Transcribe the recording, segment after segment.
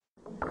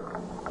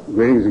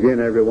Greetings again,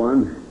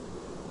 everyone.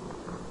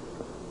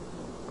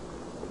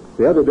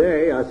 The other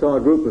day, I saw a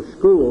group of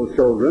school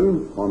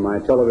children on my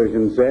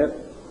television set,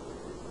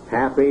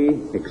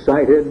 happy,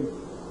 excited,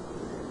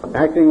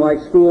 acting like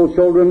school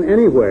children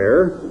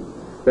anywhere.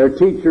 Their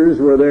teachers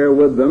were there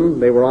with them.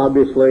 They were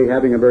obviously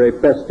having a very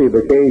festive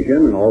occasion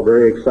and all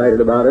very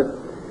excited about it.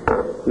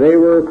 They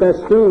were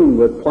festooned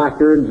with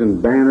placards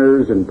and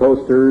banners and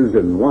posters,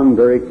 and one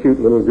very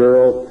cute little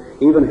girl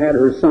even had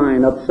her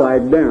sign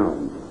upside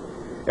down.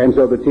 And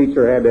so the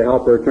teacher had to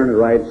help her turn it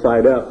right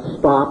side up.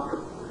 Stop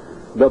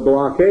the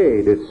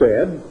blockade, it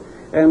said.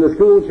 And the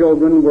school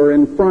children were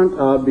in front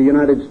of the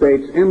United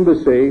States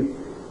Embassy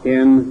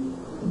in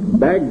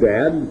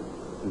Baghdad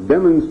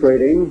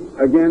demonstrating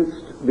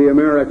against the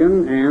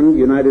American and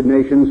United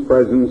Nations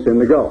presence in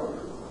the Gulf.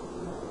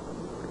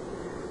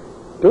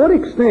 To what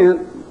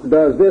extent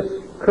does this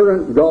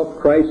current Gulf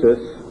crisis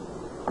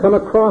come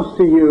across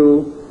to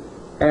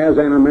you as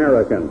an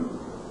American?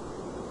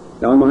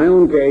 Now, in my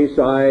own case,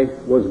 I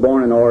was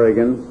born in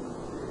Oregon.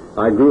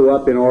 I grew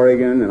up in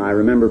Oregon, and I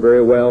remember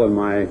very well in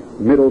my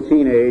middle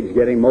teenage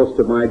getting most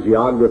of my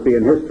geography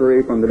and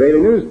history from the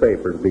daily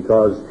newspapers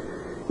because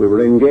we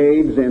were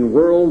engaged in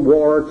World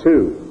War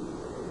II.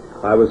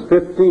 I was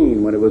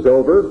 15 when it was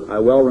over. I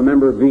well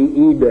remember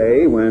VE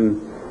Day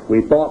when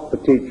we thought the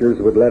teachers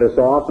would let us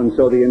off, and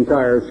so the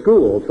entire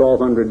school,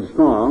 1,200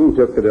 strong,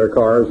 took to their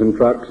cars and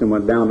trucks and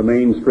went down to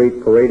Main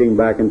Street parading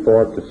back and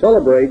forth to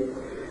celebrate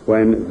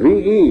when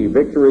VE,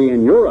 Victory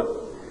in Europe,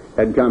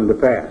 had come to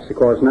pass. Of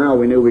course, now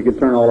we knew we could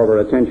turn all of our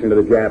attention to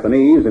the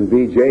Japanese, and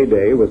VJ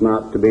Day was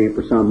not to be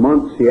for some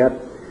months yet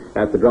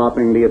at the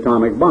dropping the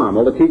atomic bomb.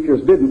 Well, the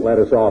teachers didn't let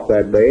us off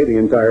that day. The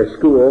entire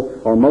school,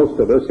 or most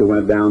of us who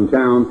went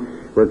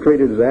downtown, were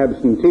treated as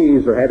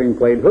absentees or having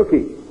played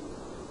hooky.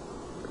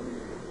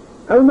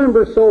 I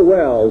remember so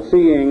well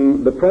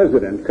seeing the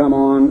president come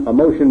on a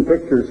motion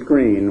picture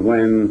screen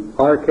when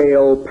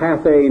RKO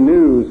Pathé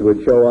News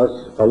would show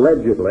us,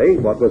 allegedly,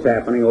 what was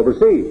happening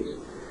overseas.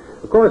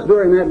 Of course,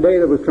 during that day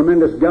there was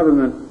tremendous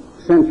government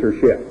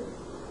censorship.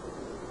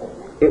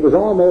 It was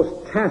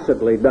almost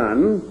tacitly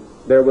done.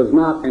 There was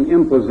not an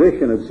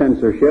imposition of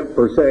censorship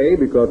per se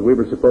because we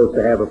were supposed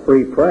to have a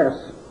free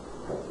press.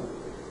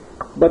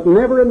 But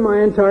never in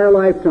my entire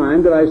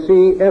lifetime did I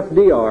see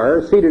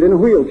FDR seated in a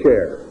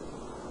wheelchair.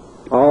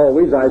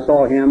 Always I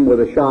saw him with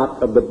a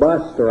shot of the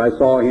bust, or I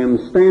saw him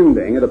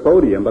standing at a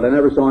podium, but I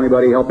never saw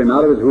anybody help him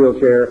out of his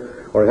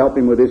wheelchair or help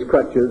him with his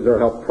crutches or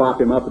help prop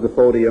him up at the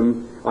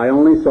podium. I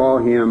only saw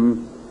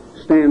him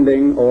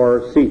standing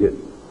or seated.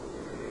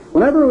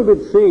 Whenever we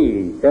would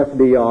see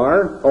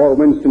FDR or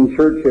Winston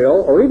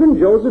Churchill or even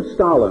Joseph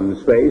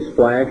Stalin's face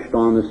flashed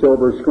on the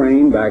silver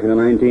screen back in the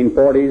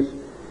 1940s,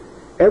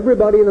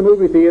 everybody in the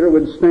movie theater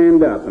would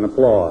stand up and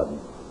applaud.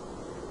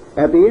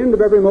 At the end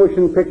of every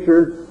motion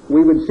picture,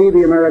 we would see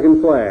the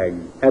American flag.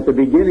 At the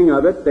beginning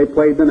of it, they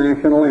played the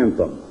national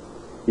anthem.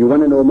 You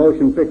went into a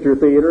motion picture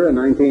theater in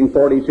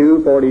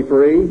 1942,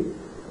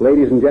 43,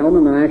 ladies and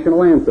gentlemen, the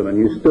national anthem, and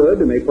you stood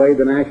and they played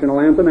the national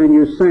anthem and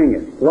you sang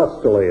it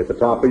lustily at the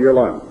top of your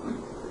lungs.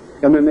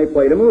 And then they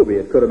played a movie.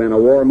 It could have been a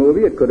war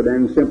movie, it could have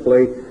been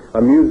simply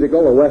a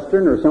musical, a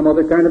western, or some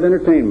other kind of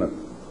entertainment.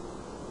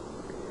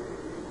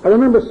 I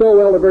remember so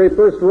well the very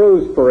first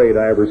Rose Parade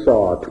I ever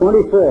saw.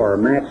 24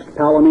 matched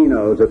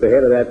Palominos at the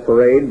head of that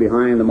parade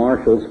behind the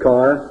marshal's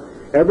car,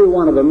 every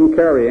one of them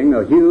carrying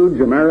a huge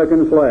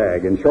American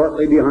flag, and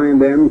shortly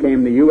behind them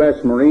came the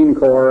U.S. Marine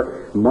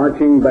Corps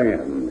marching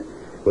band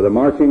with a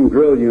marching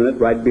drill unit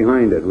right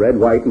behind it, red,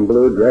 white, and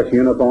blue dress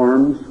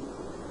uniforms,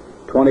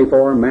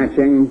 24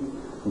 matching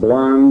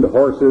blonde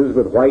horses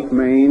with white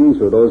manes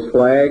with those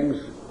flags.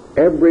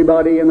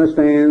 Everybody in the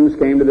stands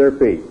came to their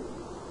feet.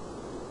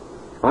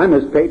 I'm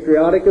as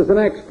patriotic as the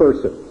next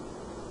person,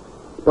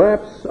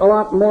 perhaps a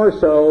lot more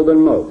so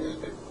than most,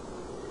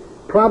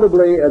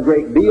 probably a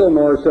great deal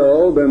more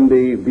so than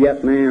the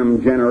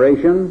Vietnam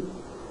generation,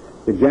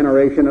 the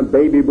generation of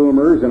baby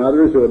boomers and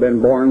others who have been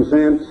born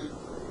since,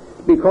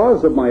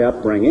 because of my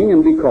upbringing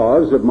and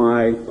because of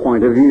my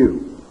point of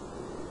view,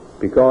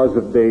 because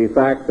of the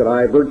fact that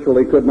I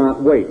virtually could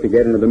not wait to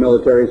get into the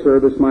military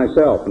service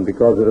myself, and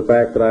because of the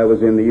fact that I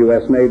was in the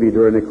U.S. Navy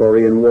during the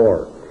Korean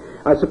War.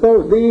 I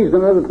suppose these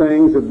and other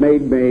things have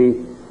made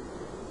me,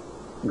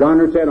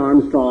 Garner Ted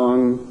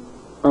Armstrong,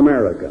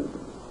 American.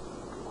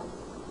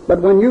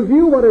 But when you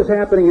view what is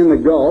happening in the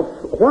Gulf,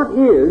 what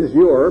is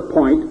your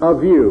point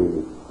of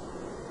view?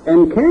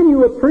 And can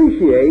you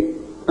appreciate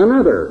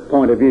another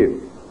point of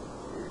view?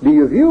 Do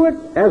you view it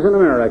as an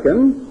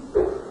American,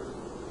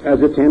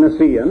 as a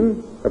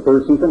Tennessean, a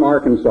person from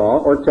Arkansas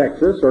or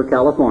Texas or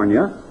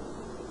California,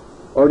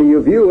 or do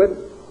you view it,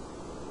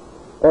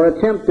 or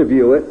attempt to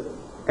view it,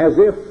 as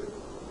if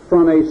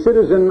from a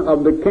citizen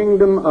of the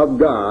kingdom of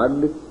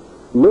God,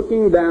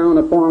 looking down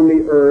upon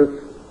the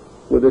earth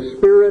with the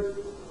spirit,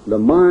 the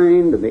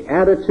mind, the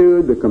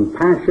attitude, the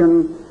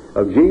compassion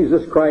of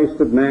Jesus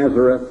Christ of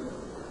Nazareth,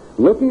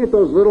 looking at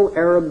those little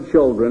Arab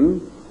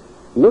children,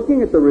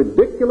 looking at the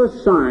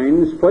ridiculous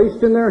signs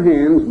placed in their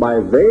hands by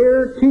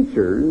their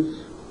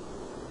teachers,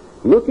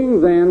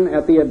 looking then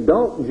at the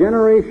adult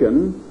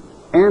generation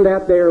and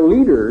at their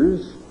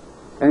leaders,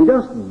 and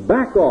just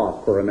back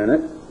off for a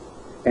minute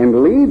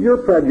and leave your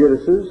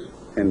prejudices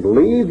and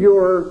leave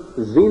your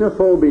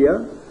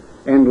xenophobia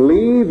and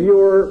leave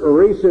your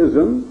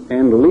racism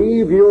and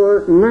leave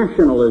your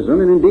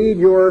nationalism and indeed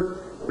your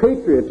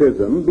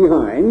patriotism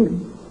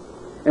behind,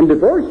 and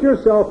divorce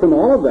yourself from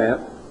all of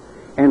that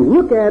and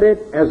look at it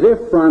as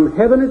if from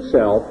heaven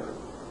itself,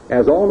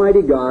 as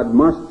Almighty God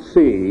must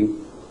see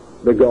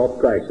the Gulf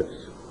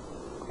crisis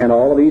and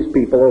all of these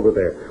people over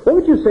there. What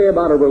would you say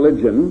about a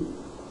religion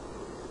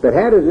that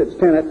had as its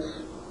tenets,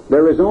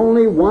 there is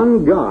only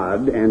one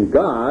God, and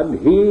God,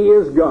 He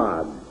is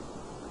God.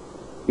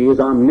 He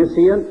is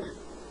omniscient,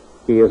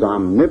 He is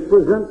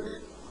omnipresent,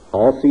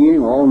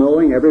 all-seeing,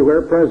 all-knowing,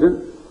 everywhere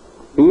present.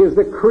 He is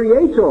the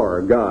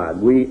Creator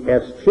God. We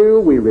eschew,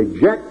 we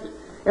reject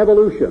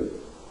evolution.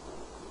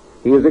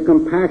 He is a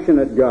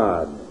compassionate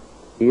God.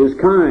 He is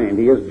kind,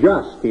 He is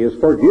just, He is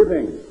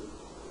forgiving.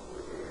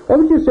 What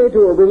would you say to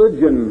a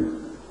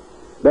religion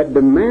that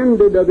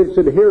demanded of its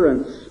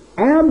adherents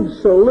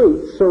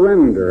absolute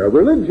surrender? A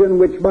religion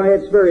which by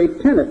its very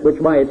tenet,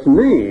 which by its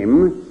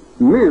name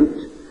meant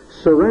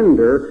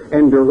surrender,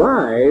 and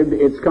derived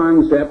its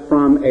concept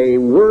from a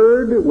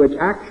word which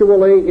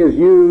actually is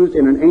used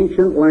in an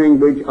ancient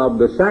language of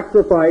the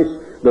sacrifice,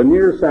 the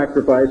near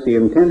sacrifice, the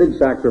intended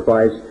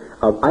sacrifice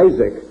of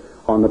Isaac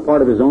on the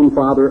part of his own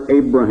father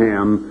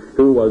Abraham,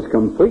 who was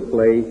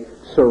completely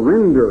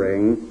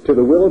surrendering to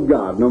the will of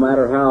God, no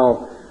matter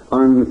how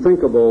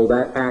unthinkable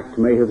that act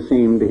may have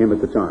seemed to him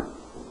at the time.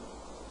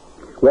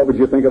 What would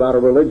you think about a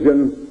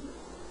religion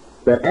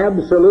that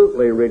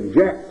absolutely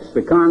rejects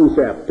the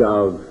concept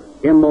of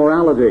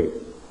immorality,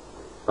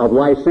 of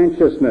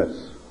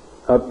licentiousness,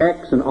 of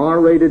X and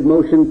R-rated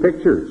motion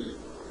pictures,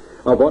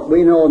 of what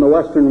we know in the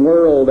Western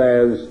world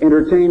as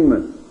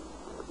entertainment?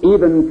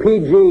 Even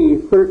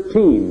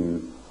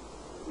PG-13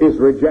 is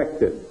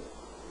rejected,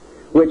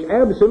 which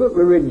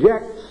absolutely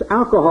rejects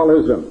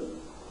alcoholism,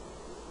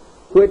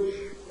 which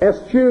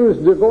eschews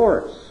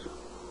divorce,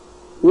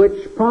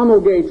 which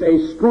promulgates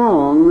a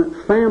strong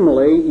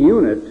family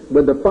unit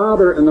with the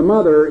father and the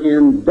mother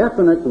in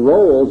definite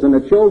roles and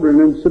the children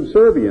in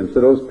subservience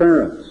to those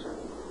parents,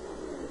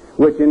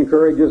 which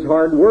encourages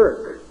hard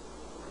work,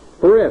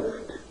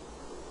 thrift,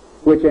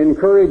 which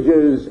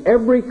encourages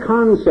every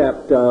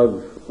concept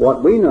of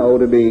what we know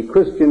to be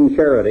Christian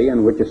charity,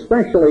 and which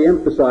especially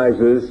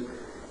emphasizes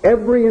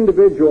every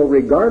individual,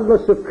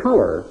 regardless of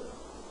color,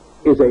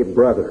 is a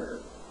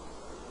brother.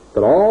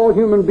 That all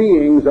human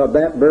beings of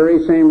that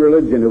very same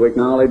religion who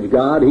acknowledge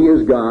God, He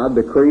is God,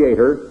 the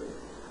Creator,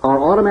 are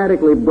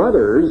automatically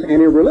brothers,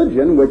 and a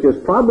religion which has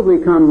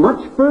probably come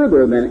much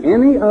further than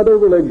any other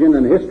religion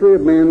in the history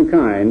of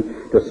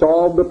mankind to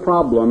solve the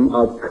problem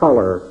of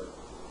color,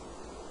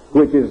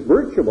 which is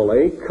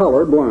virtually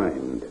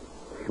colorblind.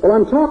 Well,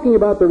 I'm talking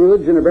about the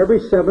religion of every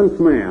seventh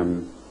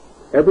man,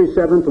 every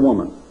seventh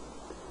woman.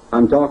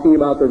 I'm talking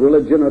about the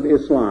religion of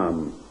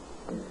Islam.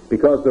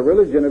 Because the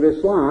religion of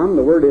Islam,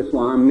 the word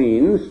Islam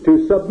means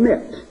to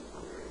submit.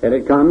 And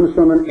it comes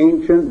from an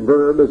ancient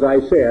verb, as I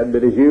said,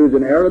 that is used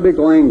in Arabic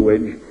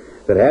language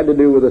that had to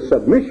do with the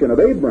submission of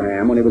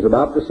Abraham when he was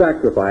about to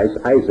sacrifice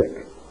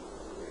Isaac.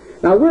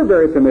 Now, we're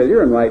very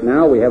familiar, and right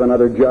now we have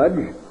another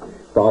judge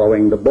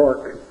following the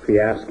Bork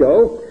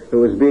fiasco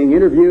who is being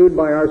interviewed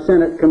by our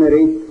Senate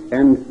committee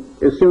and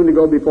is soon to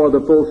go before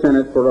the full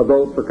Senate for a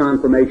vote for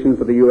confirmation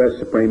for the U.S.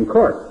 Supreme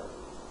Court.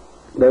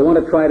 They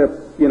want to try to,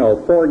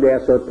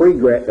 foreguess or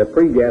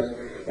pre-guess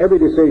every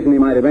decision he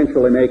might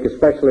eventually make,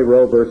 especially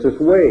Roe versus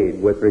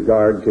Wade with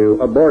regard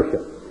to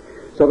abortion.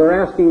 So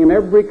they're asking him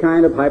every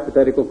kind of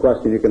hypothetical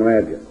question you can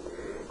imagine.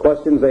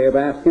 Questions they have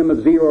asked him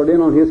have zeroed in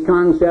on his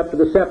concept of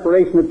the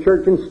separation of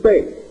church and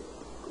state.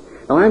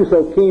 Now, I'm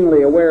so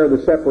keenly aware of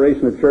the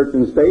separation of church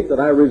and state that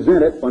I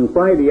resent it when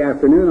Friday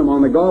afternoon I'm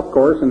on the golf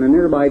course and the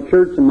nearby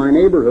church in my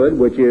neighborhood,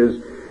 which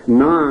is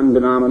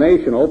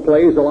non-denominational,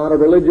 plays a lot of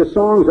religious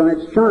songs on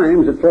its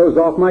chimes that throws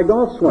off my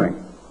golf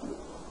swing.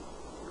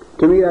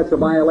 To me, that's a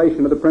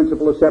violation of the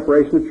principle of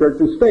separation of church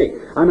and state.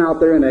 I'm out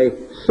there in a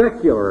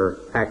secular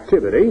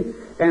activity,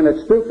 and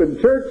a stupid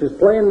church is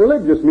playing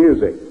religious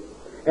music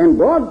and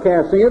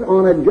broadcasting it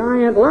on a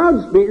giant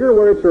loudspeaker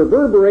where it's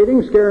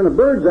reverberating, scaring the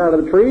birds out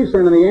of the trees,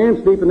 sending the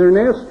ants deep in their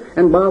nests,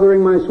 and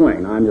bothering my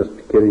swing. I'm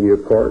just kidding you,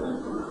 of course.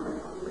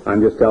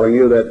 I'm just telling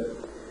you that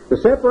the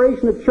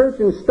separation of church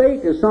and state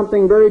is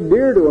something very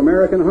dear to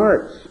American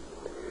hearts.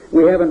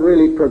 We haven't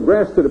really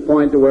progressed to the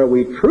point to where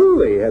we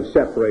truly have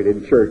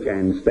separated church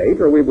and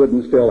state, or we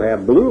wouldn't still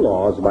have blue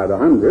laws by the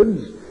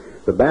hundreds.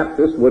 The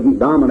Baptists wouldn't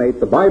dominate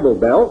the Bible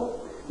Belt.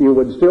 You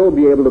would still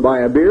be able to buy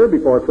a beer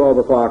before 12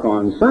 o'clock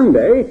on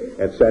Sunday,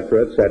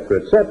 etc.,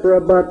 etc., etc.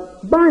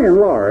 But by and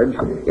large,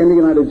 in the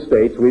United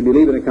States, we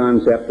believe in a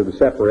concept of the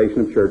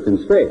separation of church and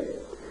state.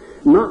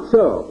 Not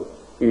so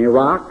in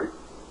Iraq,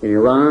 in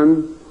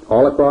Iran,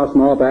 all across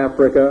North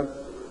Africa,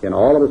 in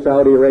all of the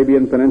Saudi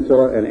Arabian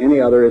Peninsula, and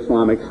any other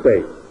Islamic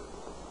state.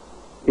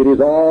 It is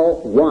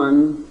all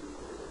one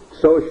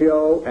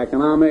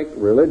socio-economic,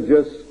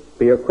 religious,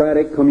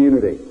 theocratic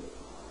community.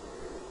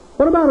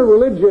 What about a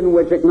religion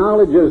which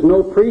acknowledges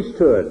no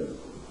priesthood,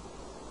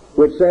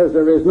 which says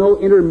there is no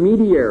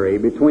intermediary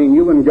between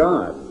you and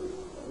God,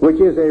 which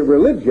is a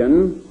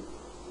religion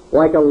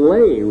like a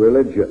lay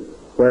religion,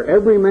 where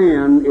every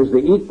man is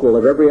the equal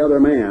of every other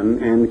man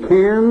and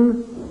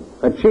can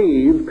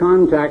achieve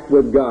contact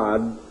with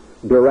God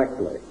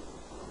directly?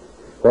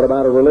 What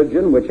about a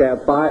religion which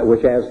has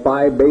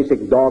 5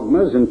 basic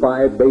dogmas and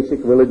 5 basic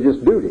religious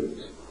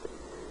duties?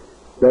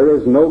 There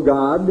is no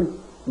God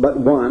but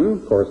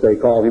one. Of course, they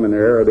call him in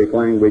their Arabic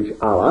language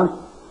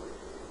Allah.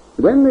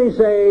 Then they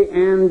say,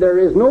 and there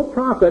is no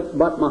prophet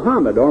but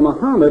Muhammad, or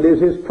Muhammad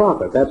is his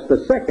prophet. That's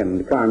the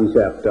second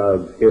concept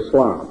of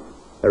Islam.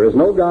 There is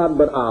no God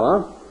but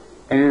Allah,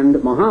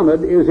 and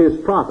Muhammad is his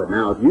prophet.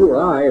 Now, if you or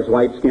I, as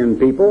light-skinned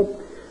people,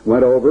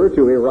 went over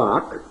to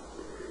Iraq,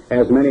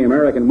 as many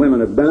American women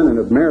have done and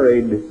have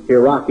married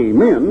Iraqi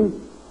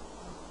men,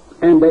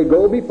 and they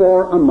go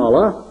before a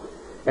mullah,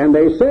 and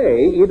they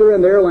say, either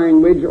in their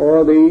language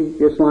or the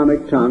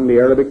Islamic tongue, the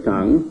Arabic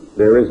tongue,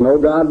 there is no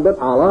God but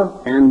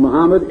Allah, and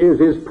Muhammad is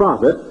his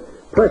prophet,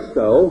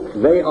 presto,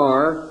 they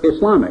are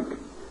Islamic.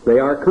 They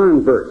are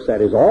converts.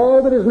 That is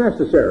all that is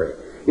necessary,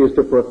 is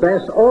to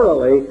profess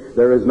orally,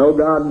 there is no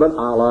God but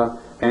Allah,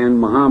 and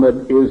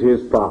Muhammad is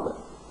his prophet.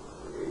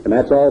 And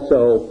that's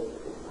also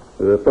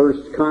the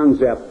first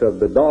concept of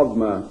the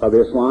dogma of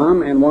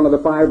Islam, and one of the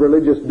 5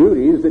 religious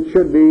duties that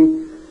should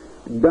be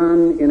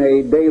done in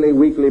a daily,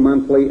 weekly,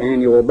 monthly,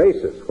 annual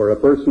basis, where a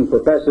person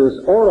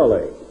professes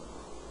orally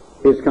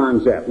his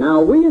concept.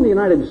 Now, we in the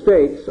United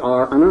States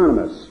are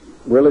anonymous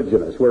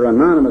religionists. We're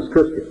anonymous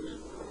Christians.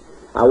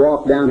 I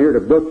walk down here to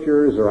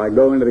Butcher's, or I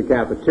go into the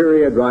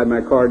cafeteria, drive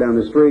my car down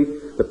the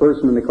street. The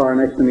person in the car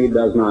next to me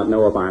does not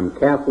know if I'm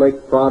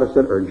Catholic,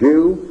 Protestant, or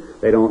Jew.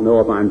 They don't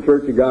know if I'm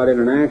Church of God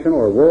International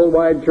or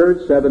Worldwide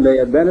Church, Seventh-day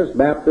Adventist,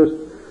 Baptist,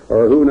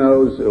 or who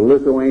knows,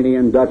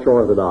 Lithuanian, Dutch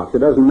Orthodox. It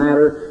doesn't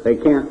matter. They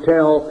can't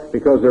tell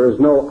because there is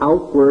no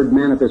outward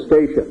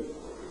manifestation.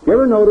 You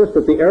ever notice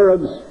that the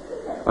Arabs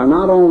are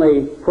not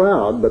only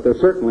proud, but they're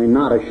certainly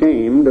not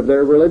ashamed of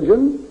their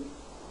religion?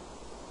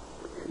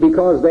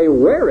 Because they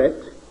wear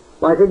it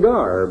like a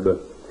garb.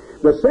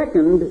 The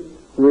second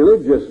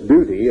religious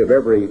duty of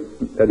every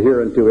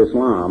adherent to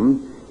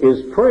Islam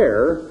is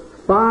prayer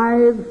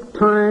 5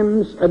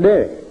 times a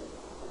day.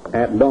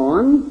 At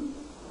dawn,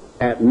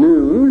 at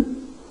noon,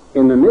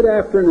 in the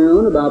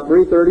mid-afternoon, about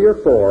 3:30 or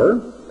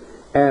 4,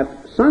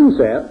 at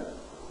sunset,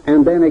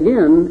 and then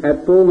again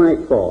at full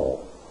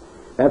nightfall.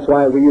 That's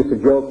why we used to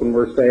joke when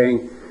we're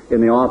staying in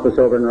the office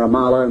over in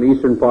Ramallah, in the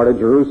eastern part of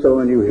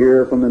Jerusalem, and you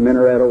hear from the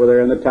minaret over there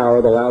in the tower,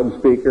 the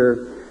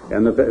loudspeaker,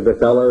 and the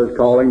fellow is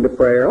calling to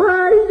prayer.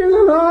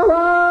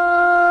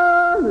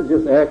 It's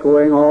just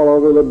echoing all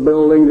over the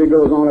buildings. It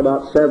goes on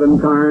about 7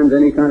 times.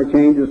 Any kind of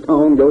changes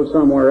tone, goes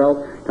somewhere else,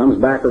 comes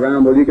back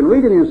around. Well, you can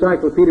read in the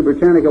Encyclopedia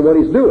Britannica what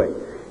he's doing.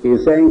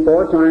 He's saying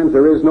 4 times,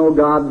 there is no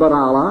God but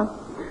Allah.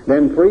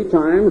 Then 3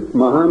 times,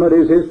 Muhammad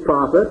is his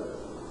prophet.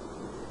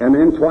 And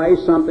then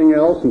twice something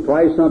else, and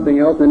twice something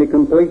else. And he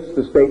completes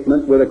the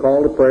statement with a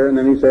call to prayer. And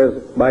then he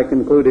says, by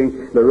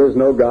concluding, there is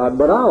no God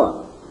but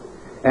Allah.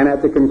 And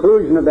at the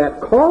conclusion of that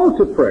call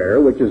to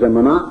prayer, which is a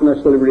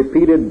monotonously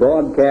repeated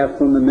broadcast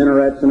from the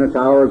minarets and the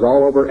towers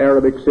all over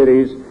Arabic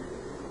cities,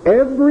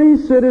 every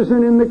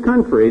citizen in the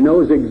country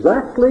knows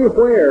exactly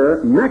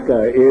where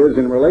Mecca is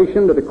in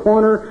relation to the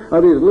corner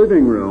of his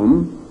living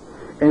room,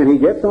 and he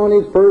gets on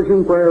his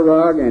Persian prayer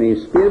rug, and he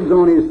skids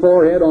on his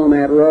forehead on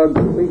that rug,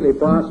 completely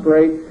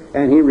prostrate,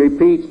 and he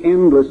repeats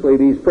endlessly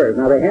these prayers.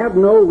 Now, they have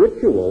no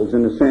rituals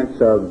in the sense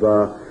of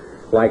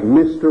like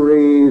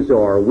mysteries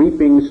or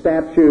weeping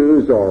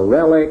statues or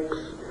relics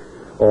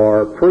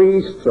or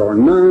priests or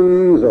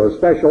nuns or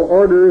special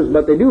orders,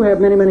 but they do have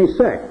many, many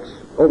sects.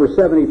 Over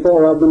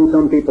 74 of them.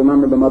 Some people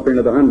number them up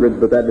into the hundreds,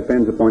 but that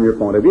depends upon your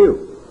point of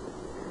view.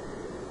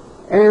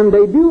 And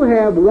they do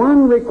have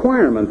one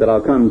requirement that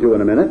I'll come to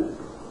in a minute,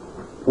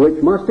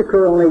 which must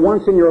occur only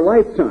once in your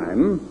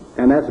lifetime,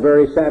 and that's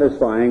very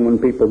satisfying when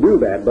people do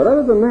that. But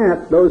other than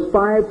that, those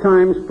 5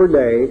 times per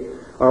day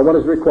are what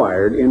is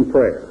required in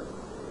prayer.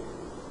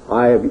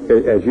 I have,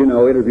 as you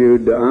know,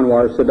 interviewed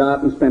Anwar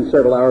Sadat and spent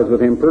several hours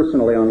with him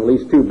personally on at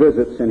least 2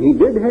 visits, and he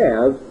did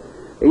have,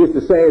 they used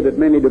to say that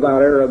many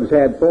devout Arabs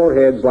had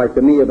foreheads like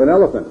the knee of an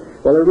elephant.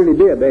 Well, they really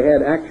did. They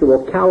had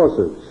actual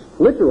calluses,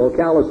 literal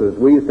calluses.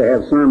 We used to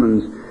have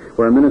sermons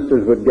where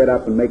ministers would get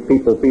up and make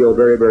people feel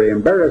very, very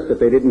embarrassed that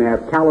they didn't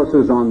have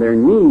calluses on their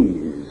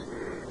knees.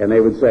 And they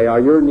would say, are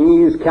your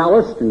knees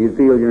calloused? And you'd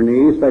feel your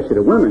knees, especially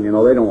the women, you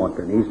know, they don't want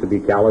their knees to be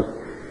calloused.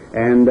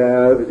 And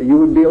you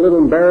would be a little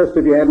embarrassed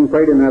if you hadn't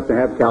prayed enough to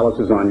have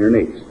calluses on your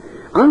knees.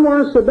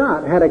 Anwar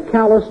Sadat had a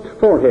calloused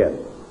forehead.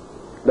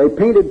 They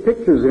painted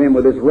pictures of him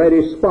with this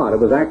reddish spot. It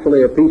was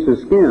actually a piece of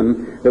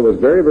skin that was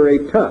very,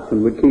 very tough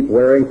and would keep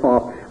wearing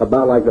off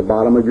about like the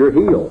bottom of your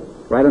heel,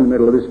 right in the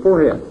middle of his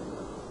forehead.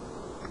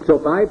 So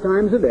 5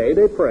 times a day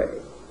they pray.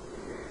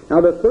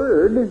 Now the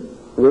third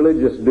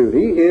religious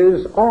duty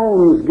is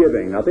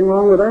almsgiving. Nothing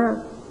wrong with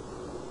that.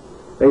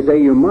 They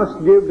say you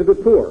must give to the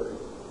poor.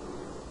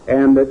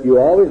 and that you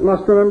always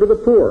must remember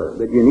the poor,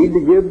 that you need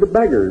to give the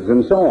beggars,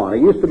 and so on. It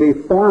used to be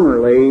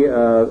formerly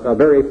a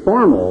very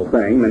formal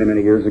thing many,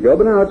 many years ago,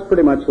 but now it's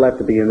pretty much left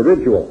to the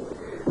individual.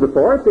 The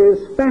fourth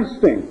is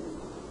fasting.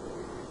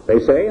 They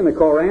say in the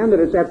Koran that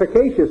it's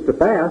efficacious to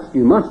fast.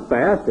 You must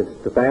fast.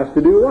 It's to fast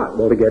to do what?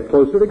 Well, to get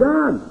closer to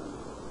God,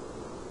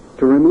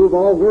 to remove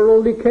all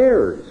worldly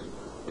cares,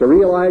 to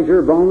realize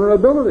your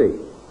vulnerability,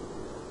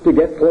 to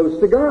get close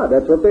to God.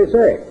 That's what they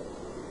say.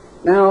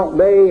 Now,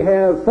 they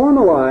have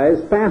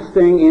formalized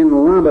fasting in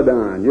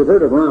Ramadan. You've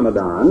heard of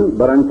Ramadan,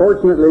 but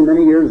unfortunately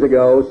many years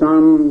ago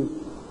some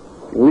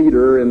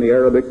leader in the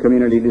Arabic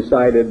community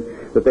decided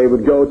that they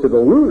would go to the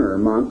lunar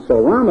month, so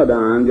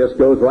Ramadan just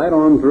goes right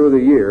on through the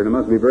year, and it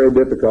must be very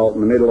difficult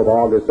in the middle of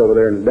August over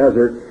there in the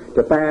desert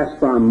to fast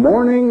from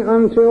morning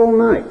until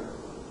night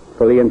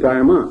for the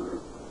entire month.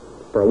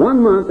 For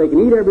 1 month they can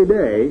eat every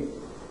day,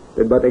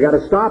 but they got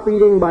to stop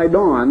eating by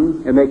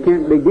dawn, and they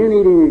can't begin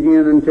eating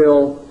again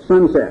until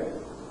sunset,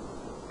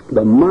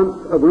 the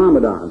month of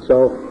Ramadan.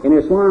 So in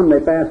Islam they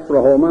fast for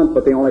a whole month,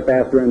 but they only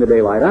fast during the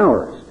daylight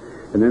hours.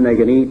 And then they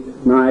can eat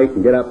at night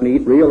and get up and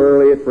eat real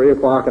early at 3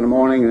 o'clock in the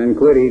morning and then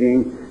quit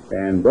eating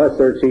and brush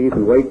their teeth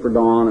and wait for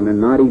dawn and then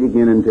not eat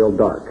again until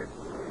dark.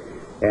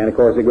 And of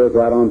course it goes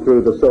right on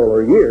through the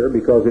solar year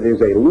because it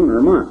is a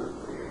lunar month.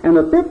 And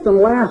the fifth and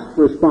last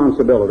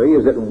responsibility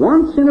is that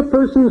once in a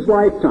person's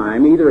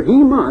lifetime, either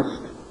he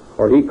must,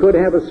 or he could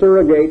have a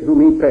surrogate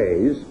whom he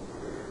pays,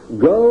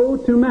 go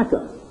to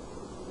Mecca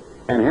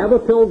and have a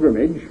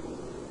pilgrimage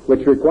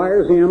which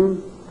requires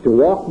him to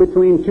walk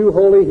between 2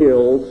 holy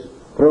hills,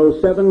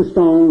 throw 7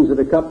 stones at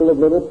a couple of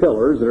little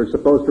pillars that are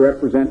supposed to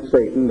represent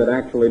Satan, that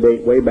actually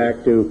date way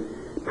back to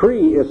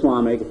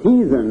pre-Islamic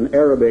heathen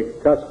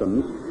Arabic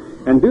customs,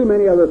 and do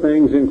many other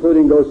things,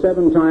 including go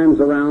 7 times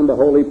around the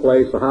holy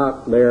place, the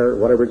hot there,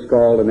 whatever it's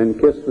called, and then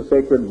kiss the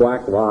sacred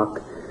black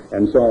rock,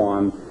 and so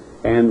on.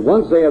 And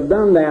once they have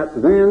done that,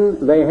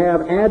 then they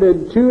have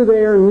added to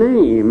their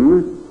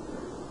name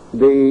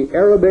the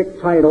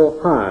Arabic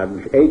title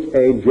Hajj,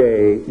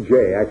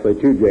 H-A-J-J, actually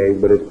 2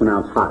 J's, but it's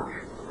pronounced Hajj,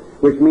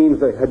 which means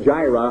the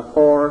Hajira,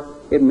 or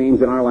it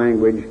means in our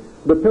language,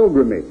 the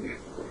pilgrimage.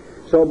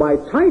 So by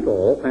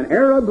title, an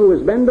Arab who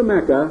has been to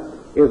Mecca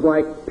is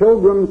like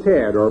Pilgrim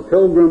Ted, or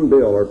Pilgrim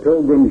Bill, or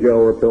Pilgrim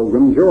Joe, or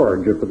Pilgrim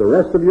George. And for the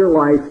rest of your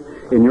life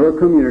in your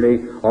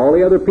community, all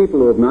the other people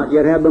who have not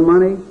yet had the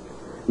money,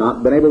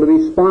 not been able to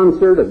be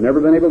sponsored, have never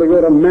been able to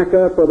go to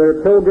Mecca for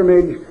their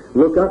pilgrimage,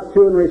 look up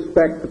to and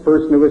respect the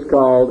person who is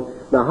called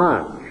the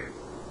Hajj.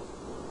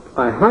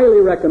 I highly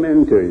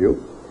recommend to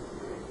you,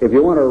 if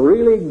you want to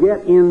really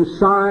get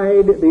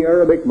inside the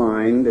Arabic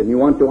mind and you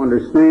want to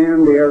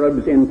understand the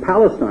Arabs in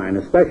Palestine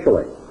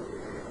especially,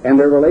 and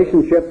their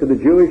relationship to the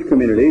Jewish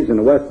communities in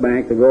the West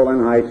Bank, the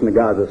Golan Heights, and the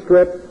Gaza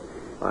Strip,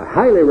 I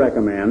highly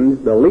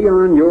recommend the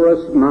Leon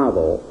Uris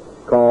novel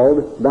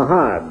called The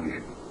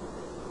Hajj.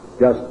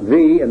 Just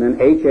V and then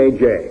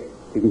H-A-J.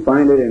 You can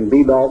find it in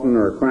B. Dalton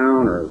or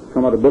Crown or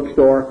some other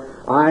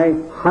bookstore. I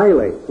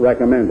highly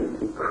recommend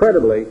it.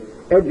 Incredibly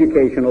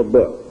educational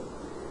book.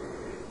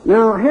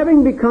 Now,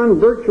 having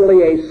become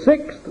virtually a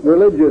 6th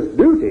religious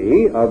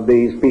duty of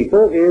these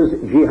people is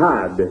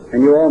jihad,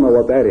 and you all know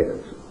what that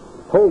is.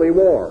 Holy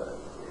war.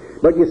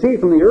 But you see,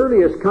 from the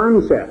earliest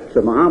concepts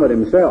of Muhammad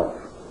himself,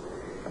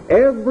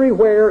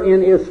 everywhere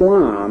in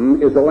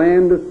Islam is a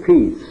land of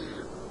peace.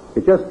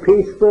 It's just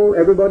peaceful.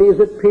 Everybody is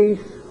at peace.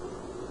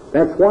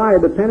 That's why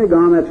the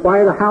Pentagon, that's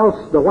why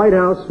the White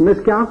House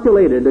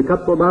miscalculated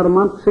about a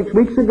month, 6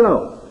 weeks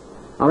ago.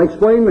 I'll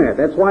explain that.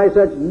 That's why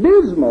such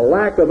dismal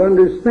lack of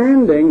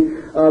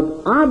understanding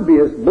of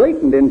obvious,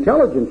 blatant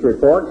intelligence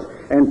reports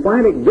and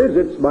frantic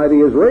visits by the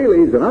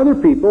Israelis and other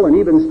people, and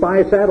even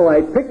spy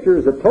satellite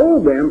pictures that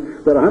told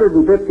them that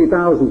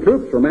 150,000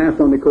 troops were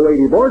massed on the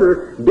Kuwaiti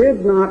border,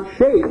 did not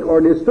shake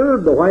or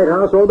disturb the White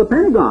House or the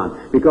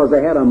Pentagon, because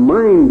they had a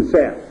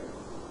mindset.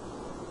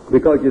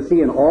 Because you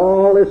see, in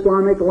all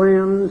Islamic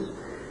lands,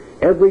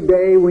 every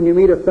day when you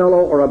meet a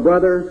fellow or a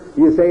brother,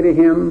 you say to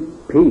him,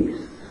 peace.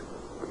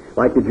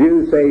 Like the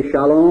Jews say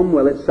shalom,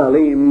 well, it's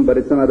salim, but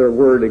it's another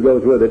word that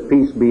goes with it,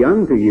 peace be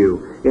unto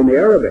you, in the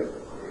Arabic.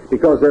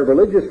 Because their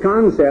religious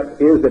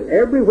concept is that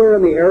everywhere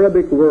in the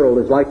Arabic world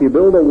is like you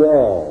build a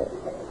wall,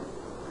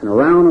 and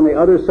around on the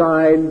other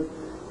side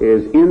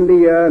is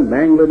India and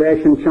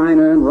Bangladesh and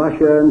China and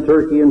Russia and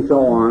Turkey and so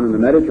on, and the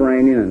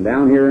Mediterranean, and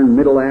down here in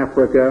Middle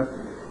Africa,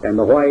 and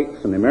the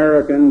whites and the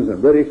Americans and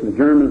the British and the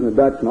Germans and the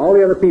Dutch and all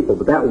the other people.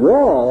 But that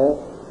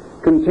wall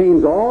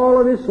contains all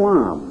of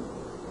Islam.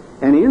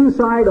 And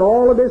inside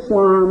all of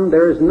Islam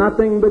there is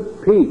nothing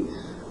but peace.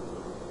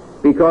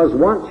 Because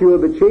once you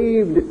have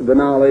achieved the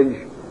knowledge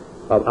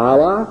of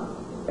Allah,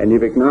 and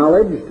you've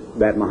acknowledged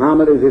that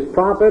Muhammad is his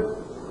prophet,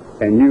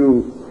 and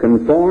you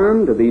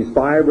conform to these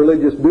 5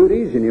 religious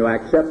duties, and you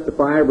accept the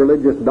 5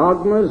 religious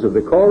dogmas of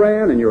the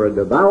Koran, and you're a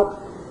devout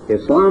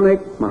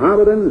Islamic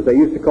Mohammedan, as they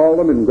used to call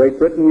them in Great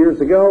Britain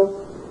years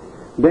ago,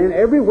 then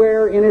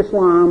everywhere in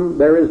Islam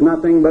there is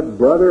nothing but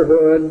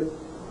brotherhood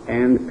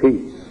and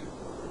peace.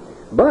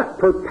 But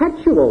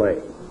perpetually,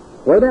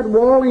 where that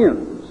wall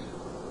ends,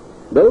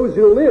 those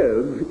who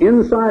live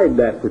inside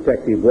that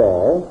protective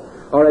wall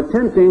are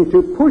attempting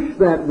to push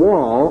that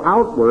wall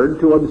outward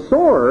to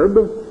absorb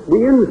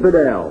the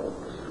infidels.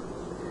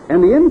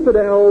 And the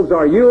infidels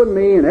are you and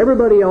me and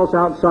everybody else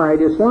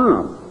outside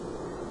Islam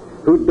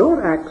who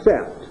don't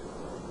accept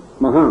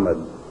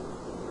Muhammad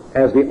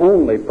as the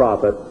only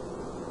prophet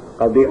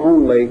of the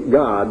only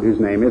God whose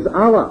name is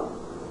Allah.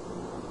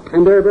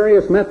 And there are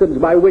various methods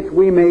by which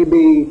we may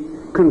be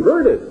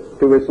converted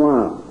to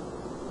Islam,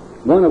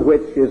 one of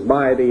which is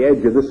by the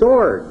edge of the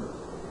sword,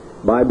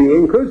 by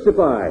being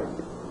crucified,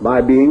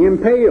 by being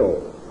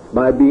impaled,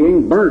 by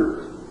being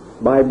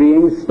burnt, by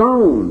being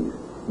stoned,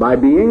 by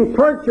being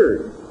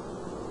tortured,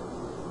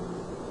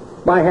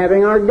 by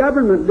having our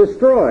government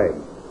destroyed,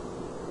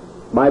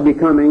 by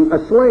becoming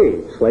a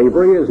slave.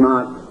 Slavery is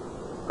not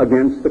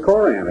against the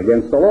Koran,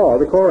 against the law of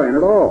the Koran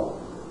at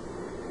all.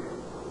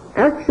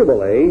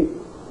 Actually,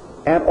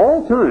 at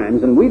all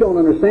times, and we don't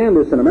understand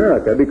this in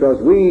America because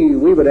we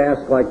would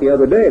ask, like the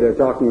other day, they're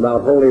talking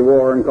about holy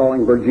war and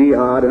calling for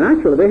jihad, and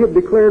actually they have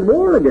declared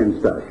war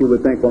against us. You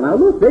would think, well, now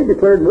look, they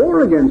declared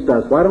war against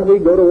us. Why don't we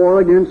go to war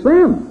against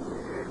them?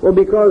 Well,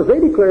 because they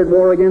declared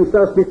war against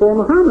us before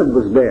Muhammad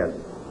was dead.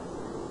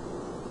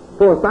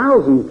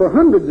 For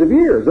hundreds of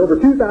years, over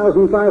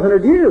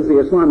 2,500 years, the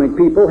Islamic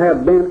people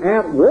have been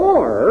at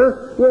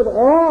war with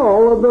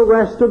all of the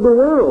rest of the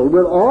world,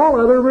 with all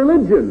other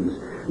religions.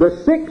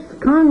 The sixth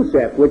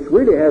concept, which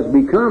really has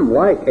become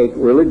like a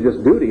religious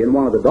duty in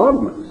one of the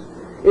dogmas,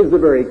 is the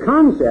very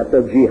concept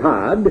of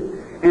jihad,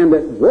 and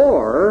that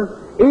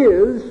war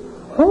is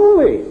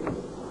holy.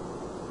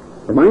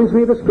 Reminds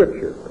me of a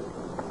scripture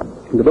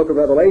in the book of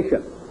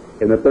Revelation,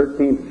 in the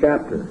 13th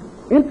chapter.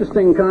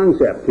 Interesting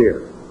concept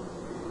here.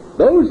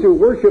 Those who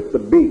worship the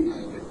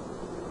beast,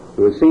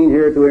 who is seen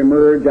here to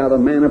emerge out of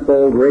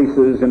manifold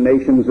races and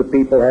nations of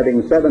people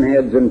having 7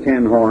 heads and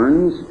 10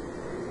 horns,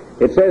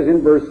 it says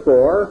in verse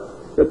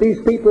 4 that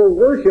these people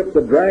worship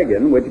the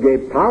dragon, which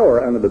gave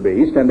power unto the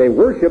beast, and they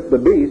worship the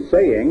beast,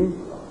 saying,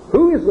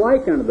 who is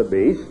like unto the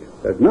beast?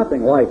 There's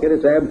nothing like it.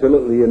 It's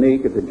absolutely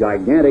unique. It's a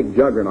gigantic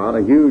juggernaut,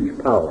 a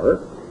huge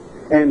power.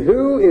 And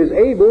who is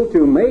able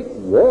to make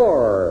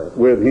war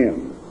with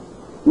him?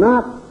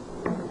 Not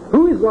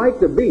who is like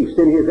the beast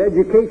in his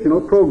educational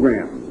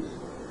programs?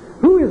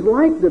 Who is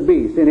like the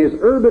beast in his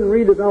urban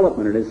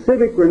redevelopment and his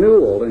civic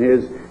renewal and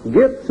his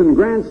gifts and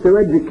grants to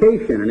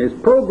education and his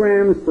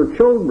programs for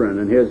children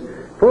and his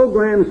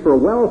programs for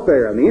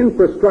welfare and the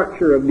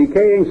infrastructure of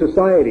decaying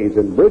societies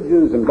and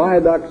bridges and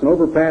viaducts and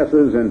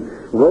overpasses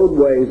and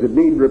roadways that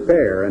need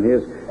repair and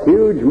his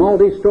huge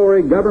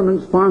multi-story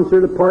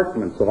government-sponsored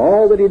apartments and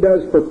all that he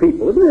does for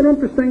people? Isn't it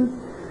interesting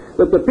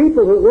that the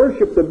people who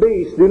worship the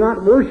beast do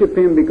not worship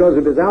him because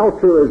of his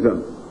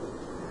altruism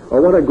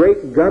or what a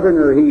great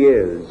governor he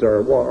is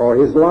or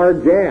his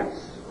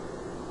largesse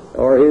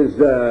or his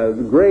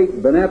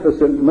great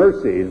beneficent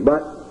mercies,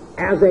 but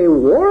as a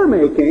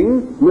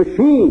war-making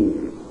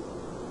machine.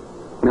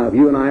 Now, if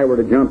you and I were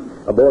to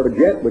jump aboard a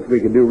jet, which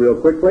we could do real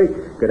quickly,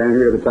 go down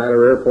here to the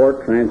Tyler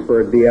Airport,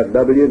 transfer at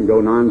DFW, and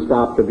go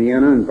nonstop to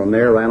Vienna, and from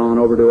there right on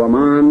over to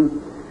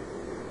Amman.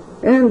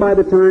 And by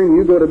the time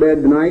you go to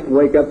bed tonight and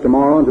wake up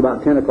tomorrow, it's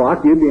about 10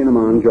 o'clock, you'd be in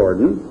Amman,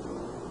 Jordan.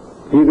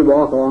 You could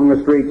walk along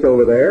the streets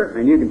over there,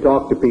 and you could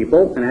talk to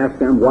people and ask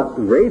them what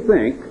they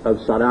think of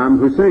Saddam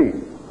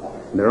Hussein.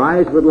 And their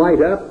eyes would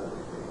light up,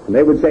 and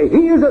they would say,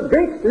 he is a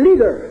great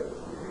leader.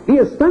 He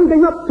is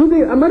standing up to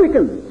the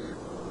Americans.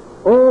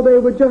 Oh, they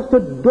would just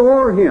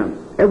adore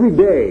him every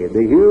day.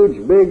 The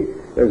huge,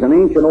 there's an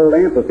ancient old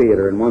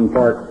amphitheater in one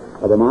part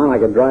of Amman I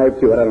could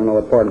drive to it. I don't know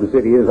what part of the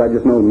city it is. I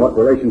just know what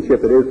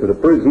relationship it is to the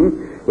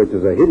prison, which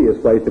is a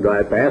hideous place to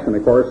drive past, and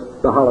of course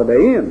the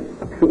Holiday Inn,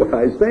 where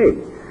I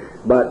stayed.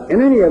 But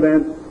in any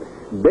event,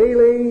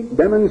 daily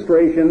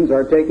demonstrations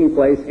are taking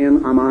place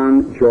in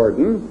Amman,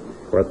 Jordan,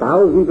 where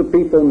thousands of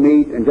people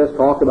meet and just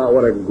talk about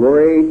what a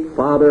great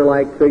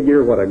father-like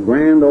figure, what a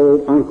grand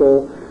old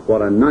uncle,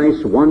 what a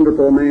nice,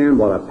 wonderful man,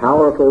 what a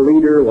powerful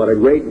leader, what a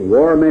great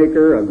war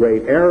maker, a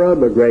great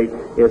Arab, a great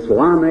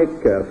Islamic,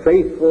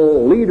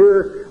 faithful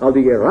leader of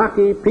the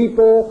Iraqi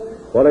people,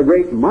 what a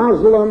great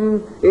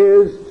Muslim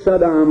is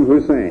Saddam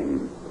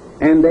Hussein.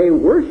 And they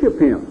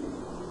worship him.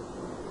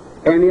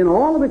 And in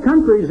all of the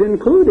countries,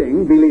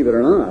 including, believe it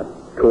or not,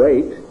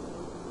 Kuwait,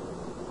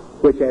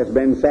 which has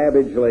been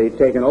savagely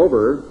taken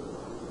over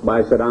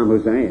by Saddam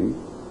Hussein,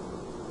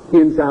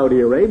 in Saudi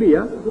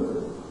Arabia,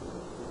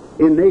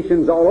 in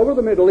nations all over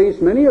the Middle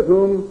East, many of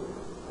whom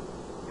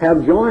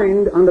have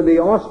joined under the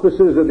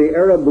auspices of the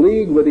Arab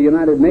League with the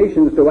United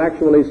Nations to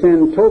actually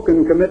send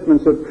token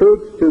commitments of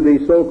troops to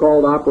the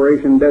so-called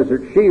Operation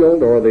Desert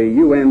Shield, or the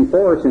UN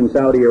force in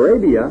Saudi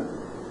Arabia,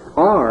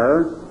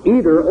 are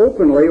either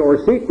openly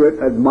or secret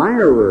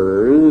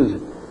admirers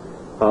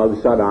of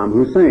Saddam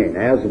Hussein,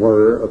 as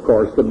were, of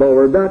course, the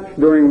Boer Dutch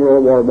during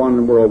World War I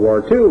and World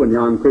War II, when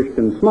Jan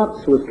Christian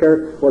Smuts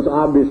was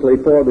obviously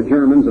for the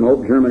Germans and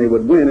hoped Germany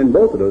would win in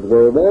both of those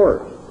world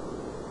wars.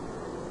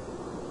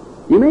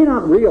 You may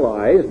not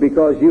realize,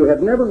 because you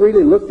have never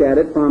really looked at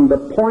it from the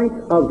point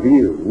of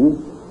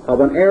view of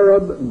an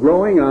Arab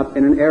growing up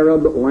in an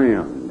Arab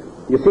land.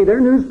 You see, their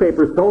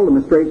newspapers told them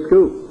a straight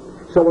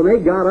scoop. So when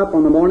they got up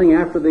on the morning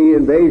after the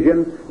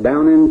invasion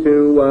down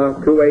into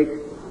Kuwait,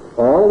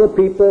 all the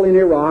people in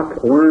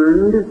Iraq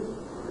learned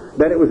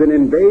that it was an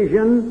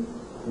invasion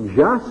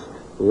just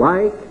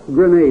like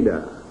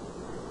Grenada,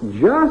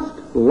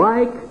 just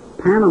like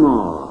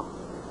Panama,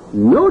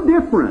 no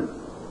different.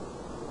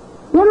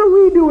 What are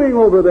we doing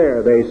over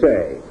there, they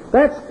say?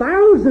 That's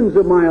thousands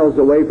of miles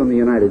away from the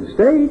United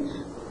States.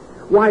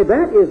 Why,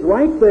 that is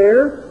right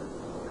there,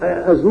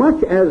 as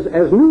much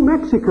as New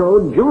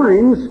Mexico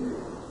joins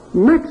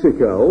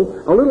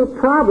Mexico, a little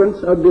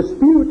province of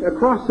dispute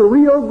across the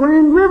Rio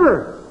Grande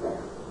River.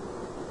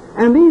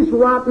 And these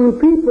rotten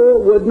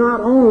people would not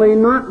only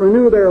not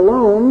renew their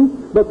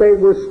loan, but they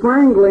were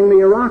strangling the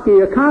Iraqi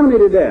economy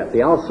to death,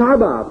 the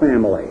Al-Sabah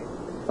family,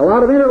 a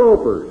lot of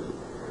interlopers.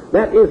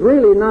 That is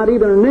really not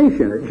even a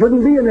nation. It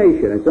shouldn't be a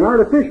nation. It's an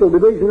artificial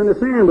division in the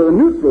sand with a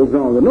neutral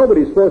zone that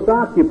nobody's supposed to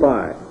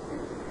occupy.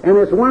 And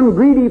this one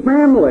greedy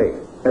family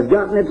has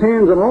gotten its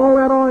hands on all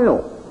that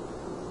oil.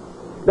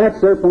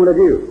 That's their point of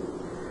view.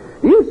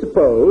 Do you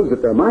suppose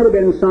that there might have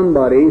been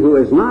somebody who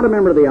is not a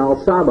member of the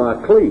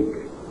Al-Sabah clique,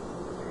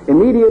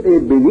 immediately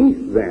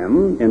beneath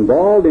them,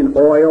 involved in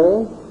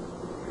oil,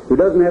 who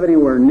doesn't have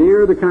anywhere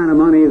near the kind of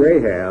money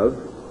they have,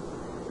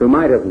 who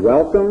might have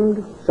welcomed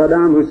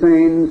Saddam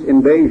Hussein's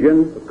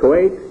invasion of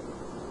Kuwait?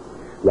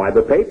 Why,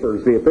 the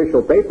papers, the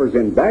official papers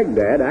in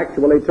Baghdad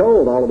actually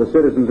told all of the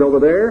citizens over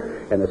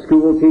there, and the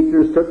school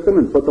teachers took them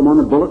and put them on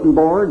the bulletin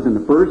boards in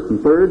the 1st and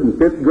 3rd and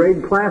 5th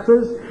grade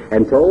classes,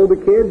 and told the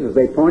kids as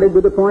they pointed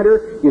with the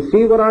pointer, you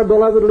see what our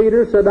beloved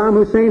leader Saddam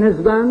Hussein has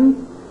done?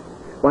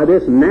 Why,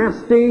 this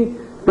nasty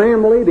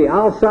family, the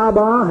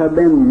Al-Sabah, have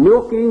been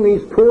milking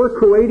these poor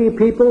Kuwaiti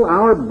people,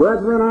 our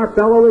brethren, our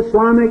fellow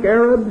Islamic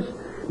Arabs,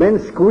 been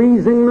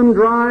squeezing them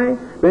dry,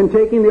 been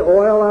taking the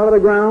oil out of the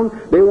ground.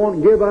 They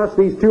won't give us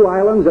these two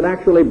islands that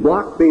actually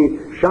block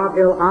the Shat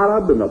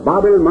el-Arab and the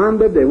Bab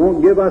el-Mandeb. They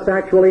won't give us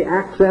actually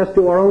access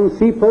to our own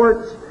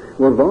seaports.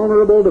 We're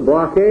vulnerable to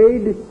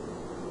blockade.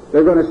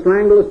 They're going to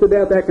strangle us to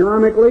death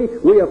economically.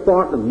 We have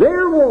fought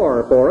their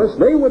war for us.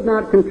 They would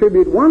not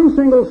contribute one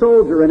single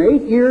soldier in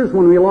 8 years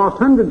when we lost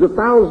hundreds of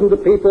thousands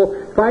of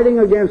people fighting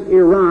against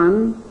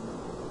Iran.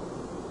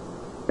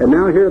 And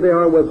now here they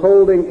are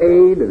withholding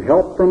aid and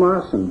help from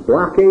us and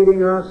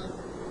blockading us.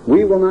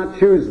 We will not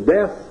choose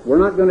death. We're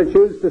not going to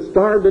choose to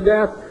starve to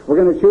death. We're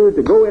going to choose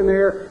to go in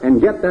there and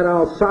get that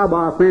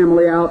Al-Sabah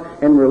family out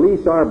and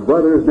release our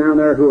brothers down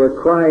there who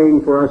are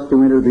crying for us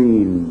to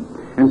intervene.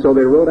 And so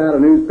they wrote out a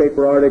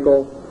newspaper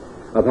article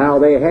of how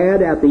they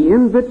had, at the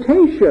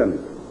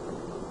invitation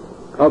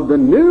of the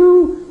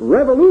new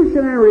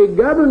revolutionary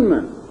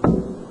government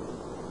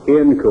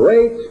in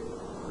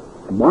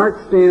Kuwait,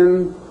 marched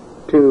in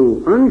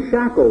to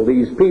unshackle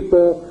these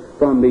people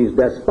from these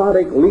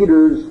despotic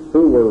leaders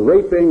who were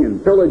raping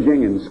and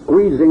pillaging and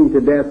squeezing to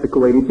death the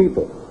Kuwaiti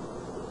people.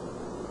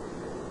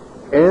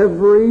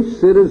 Every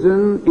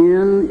citizen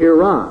in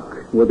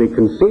Iraq, with the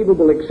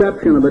conceivable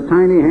exception of a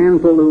tiny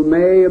handful who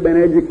may have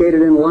been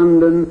educated in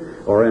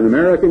London or in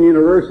American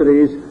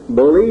universities,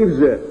 believes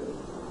it.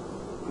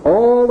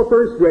 All the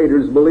first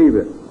graders believe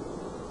it.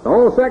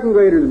 All the second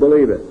graders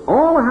believe it.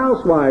 All the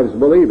housewives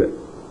believe it.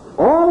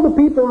 All the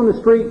people on the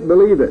street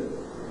believe it.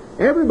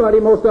 Everybody,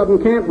 most of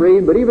them can't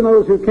read, but even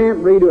those who can't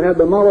read, who have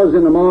the mullahs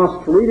in the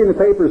mosques reading the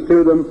papers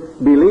to them,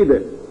 believe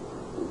it.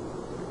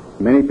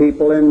 Many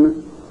people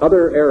in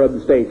other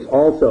Arab states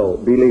also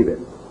believe it.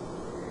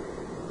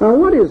 Now,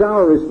 what is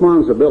our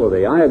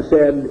responsibility? I have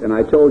said, and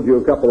I told you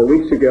a couple of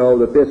weeks ago,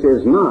 that this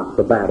is not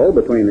the battle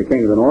between the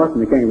king of the north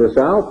and the king of the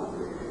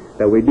south,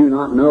 that we do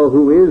not know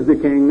who is the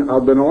king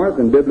of the north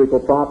in biblical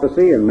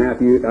prophecy in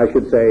Matthew, I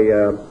should say,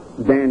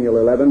 Daniel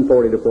 11,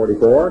 40 to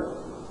 44.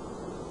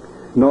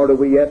 Nor do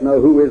we yet know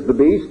who is the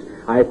beast.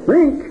 I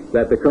think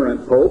that the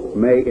current pope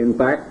may in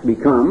fact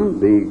become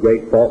the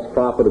great false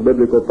prophet of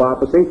biblical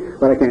prophecy,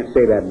 but I can't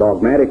say that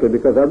dogmatically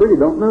because I really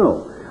don't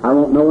know. I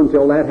won't know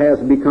until that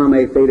has become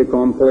a fait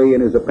accompli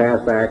and is a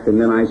past act,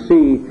 and then I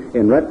see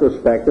in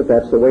retrospect that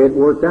that's the way it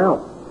worked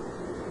out.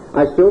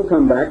 I still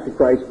come back to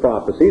Christ's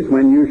prophecies,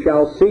 when you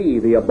shall see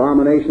the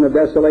abomination of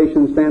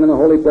desolation stand in the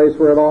holy place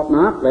where it ought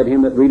not, let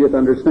him that readeth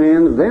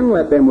understand, then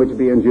let them which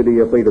be in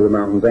Judea flee to the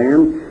mountains.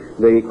 And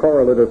the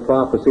correlative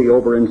prophecy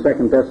over in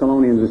 2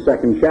 Thessalonians, the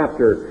 2nd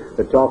chapter,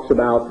 that talks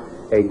about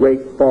a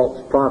great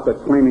false prophet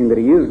claiming that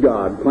he is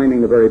God,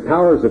 claiming the very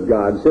powers of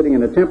God, sitting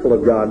in the temple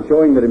of God,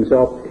 showing that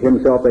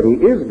himself that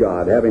he is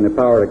God, having the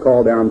power to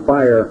call down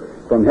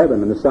fire from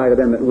heaven in the sight of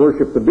them that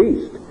worship the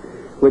beast,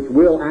 which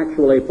will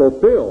actually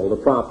fulfill the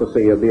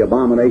prophecy of the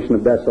abomination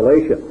of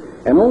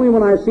desolation. And only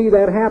when I see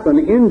that happen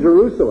in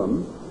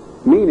Jerusalem,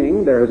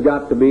 meaning there has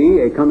got to be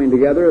a coming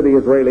together of the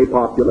Israeli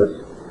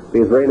populace.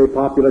 The Israeli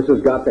populace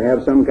has got to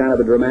have some kind of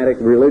a dramatic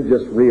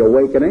religious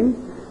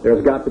reawakening.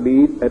 There's got to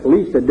be at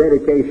least a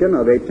dedication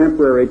of a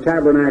temporary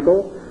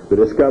tabernacle, the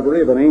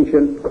discovery of an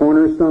ancient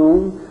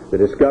cornerstone, the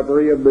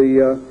discovery of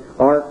the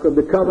Ark of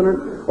the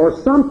Covenant,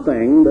 or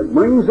something that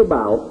brings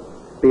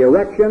about the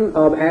erection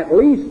of at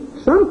least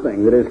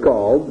something that is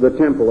called the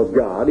temple of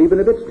God, even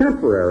if it's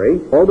temporary,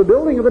 or the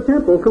building of a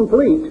temple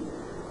complete,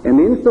 and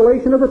the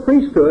installation of a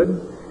priesthood,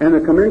 and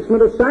the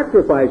commencement of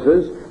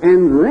sacrifices,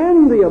 and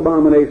then the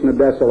abomination of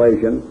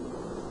desolation,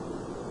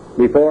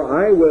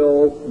 before I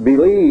will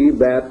believe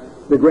that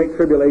the Great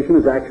Tribulation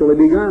has actually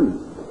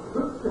begun.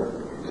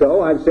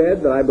 So I've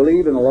said that I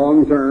believe in the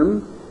long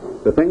term,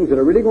 the things that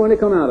are really going to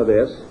come out of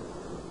this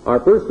are,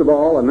 first of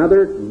all,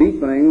 another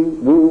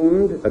deepening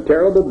wound, a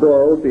terrible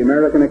blow to the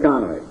American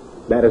economy.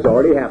 That has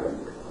already happened.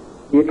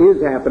 It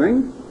is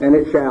happening, and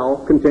it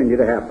shall continue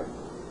to happen.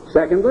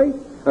 Secondly,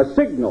 a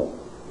signal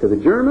to the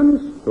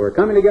Germans, who are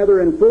coming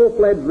together in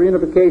full-fledged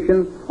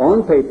reunification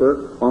on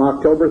paper on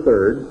October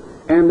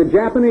 3rd, and the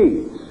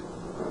Japanese,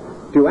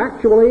 to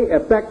actually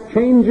effect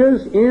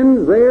changes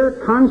in their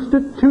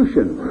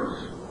constitutions,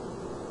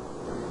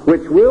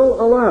 which will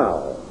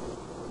allow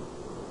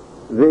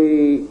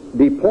the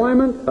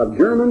deployment of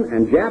German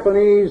and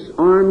Japanese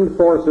armed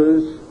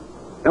forces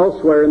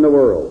elsewhere in the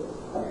world,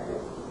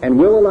 and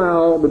will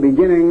allow the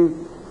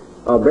beginning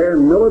of their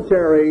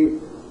military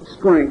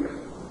strength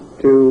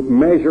to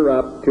measure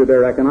up to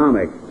their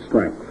economic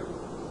strength.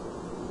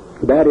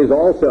 That is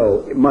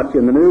also much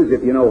in the news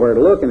if you know where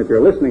to look and if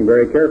you're listening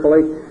very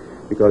carefully,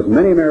 because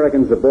many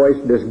Americans have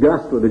voiced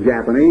disgust with the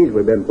Japanese.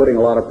 We've been putting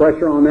a lot of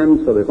pressure on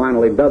them, so they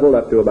finally doubled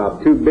up to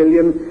about $2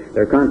 billion.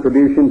 Their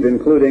contributions,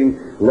 including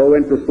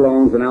low-interest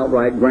loans and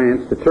outright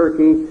grants to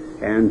Turkey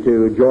and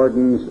to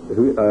Jordan's,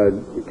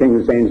 King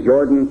Hussein's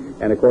Jordan,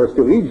 and of course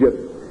to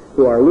Egypt,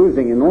 who are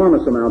losing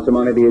enormous amounts of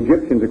money. The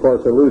Egyptians, of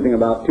course, are losing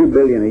about $2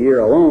 billion a year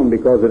alone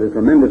because of the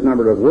tremendous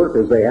number of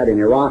workers they had in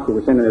Iraq who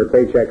were sending their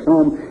paychecks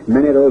home.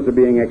 Many of those are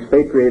being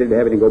expatriated,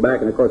 having to go back,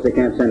 and of course they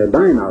can't send a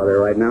dime out of there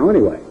right now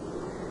anyway.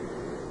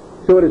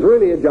 So it is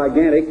really a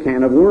gigantic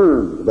can of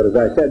worms. But as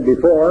I said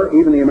before,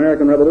 even the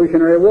American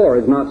Revolutionary War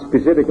is not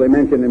specifically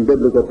mentioned in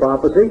biblical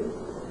prophecy,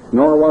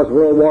 nor was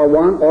World War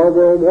I or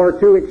World War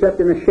II, except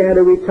in a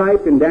shadowy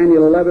type in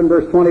Daniel 11,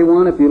 verse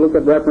 21. If you look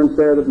at reference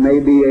there, that may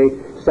be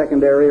a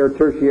secondary or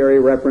tertiary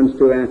reference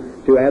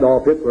to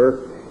Adolf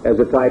Hitler as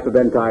a type of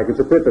Antiochus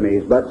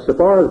Epiphanes. But so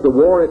far as the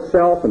war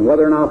itself and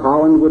whether or not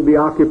Holland would be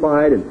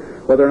occupied and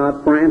whether or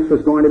not France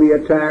was going to be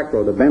attacked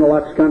or the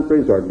Benelux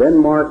countries or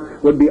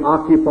Denmark would be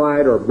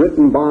occupied or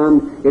Britain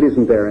bombed, it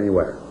isn't there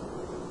anywhere.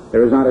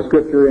 There is not a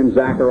scripture in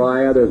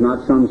Zechariah. There's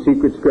not some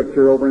secret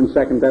scripture over in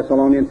 2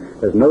 Thessalonians.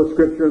 There's no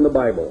scripture in the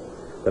Bible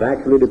that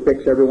actually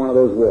depicts every one of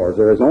those wars.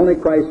 There is only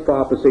Christ's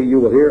prophecy. You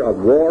will hear of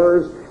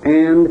wars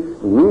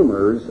and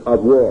rumors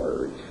of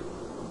wars.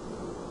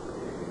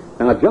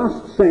 Now,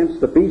 just since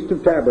the Feast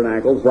of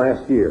Tabernacles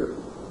last year,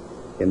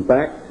 in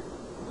fact,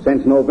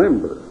 since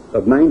November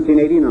of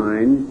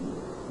 1989,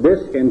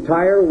 this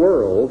entire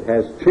world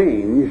has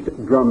changed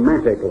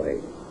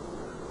dramatically.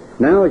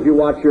 Now, as you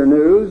watch your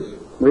news,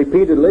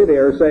 repeatedly they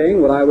are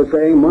saying what I was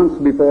saying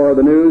months before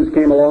the news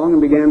came along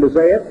and began to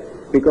say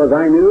it, because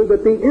I knew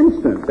that the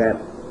instant that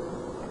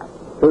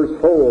first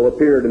hole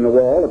appeared in the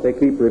wall that they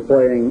keep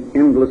replaying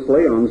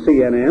endlessly on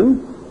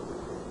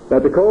CNN,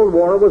 that the Cold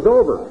War was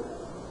over.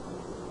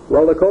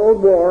 Well, the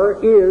Cold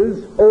War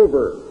is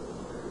over.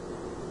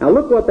 Now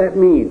look what that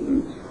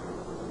means.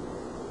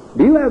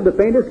 Do you have the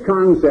faintest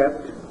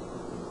concept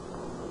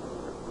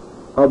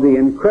of the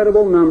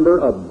incredible number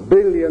of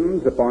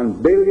billions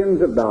upon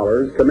billions of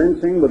dollars,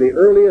 commencing with the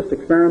earliest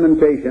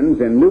experimentations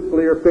in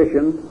nuclear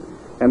fission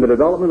and the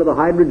development of the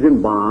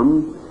hydrogen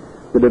bomb,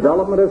 the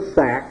development of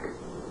SAC,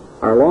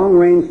 our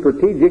long-range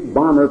strategic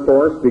bomber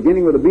force,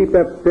 beginning with the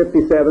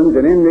B-57s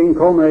and ending,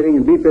 culminating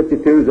in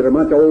B-52s that are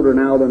much older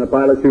now than the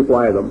pilots who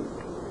fly them,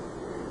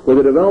 with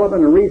the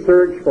development and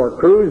research for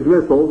cruise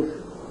missiles,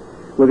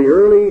 with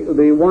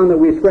the one that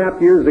we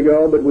scrapped years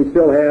ago, but we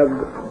still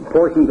have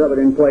portions of it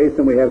in place,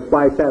 and we have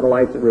spy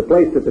satellites that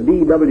replaced it, the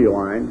DW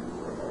line,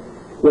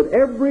 with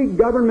every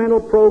governmental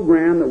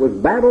program that was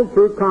battled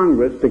through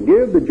Congress to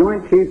give the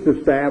Joint Chiefs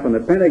of Staff and the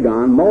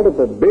Pentagon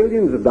multiple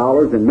billions of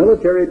dollars in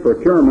military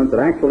procurement that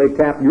actually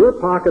tapped your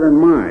pocket and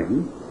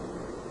mine,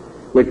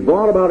 which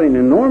brought about an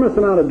enormous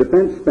amount of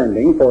defense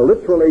spending for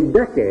literally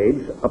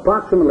decades,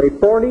 approximately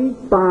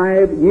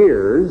 45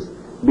 years,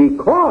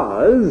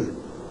 because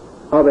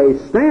of a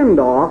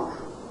standoff,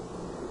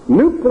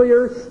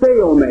 nuclear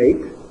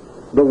stalemate,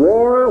 the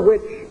war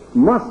which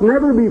must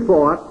never be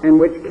fought and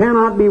which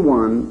cannot be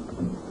won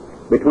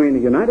between the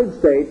United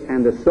States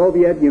and the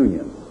Soviet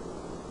Union.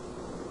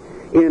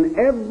 In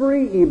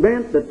every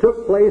event that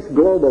took place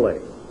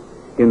globally,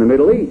 in the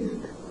Middle East,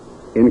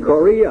 in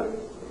Korea,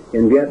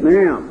 in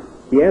Vietnam,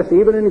 yes,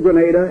 even in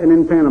Grenada and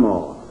in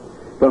Panama,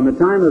 from the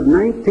time of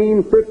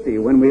 1950,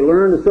 when we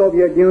learned the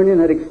Soviet Union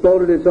had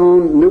exploded its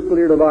own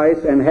nuclear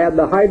device and had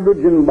the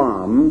hydrogen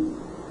bomb,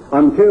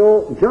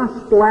 until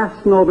just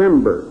last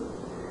November,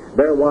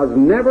 there was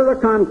never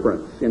a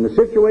conference in the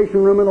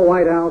Situation Room in the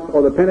White House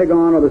or the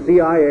Pentagon or the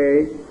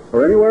CIA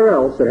or anywhere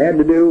else that had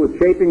to do with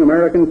shaping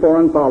American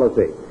foreign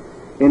policy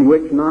in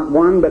which not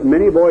one but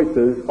many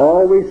voices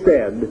always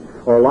said,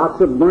 or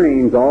lots of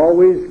brains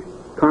always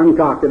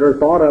concocted or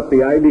thought up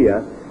the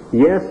idea,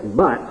 yes,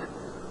 but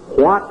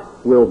what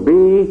will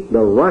be the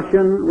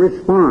Russian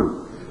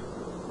response.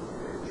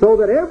 So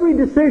that every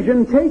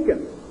decision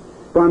taken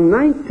from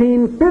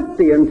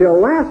 1950 until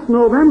last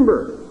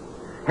November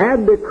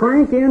had to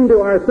crank into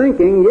our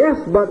thinking, yes,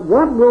 but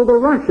what will the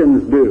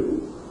Russians do?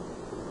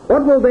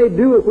 What will they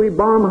do if we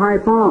bomb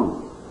Haiphong?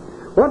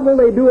 What will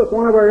they do if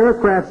one of our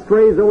aircraft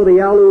strays over the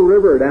Yalu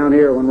River down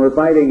here when we're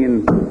fighting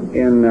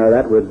in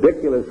that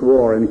ridiculous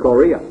war in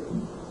Korea?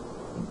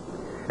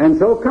 And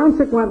so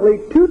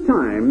consequently, 2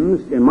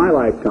 times in my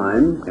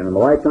lifetime, and in the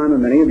lifetime of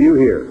many of you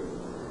here,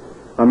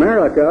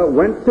 America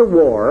went to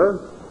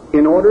war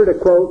in order to,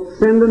 quote,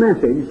 send a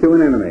message to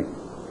an enemy.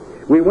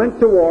 We went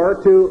to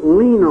war to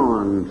lean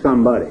on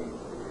somebody.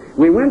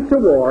 We went to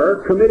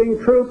war committing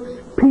troops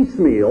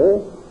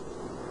piecemeal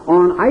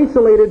on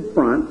isolated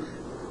fronts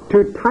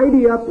to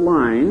tidy up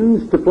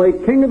lines, to play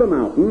king of the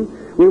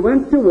mountain. We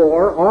went to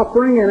war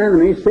offering an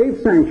enemy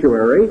safe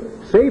sanctuary,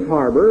 safe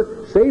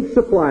harbor, safe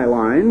supply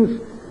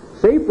lines,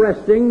 safe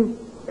resting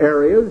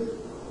areas,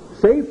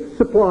 safe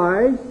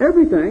supply,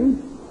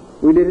 everything.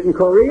 We did it in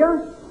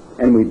Korea,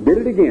 and we did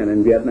it again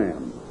in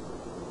Vietnam.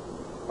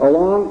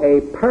 Along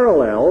a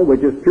parallel,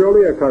 which is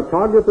purely a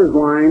cartographer's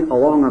line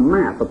along a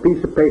map, a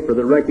piece of paper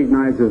that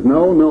recognizes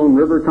no known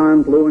river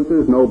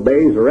confluences, no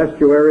bays or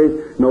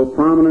estuaries, no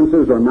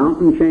prominences or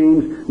mountain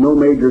chains, no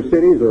major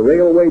cities or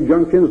railway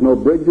junctions, no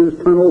bridges,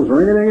 tunnels,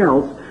 or anything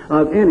else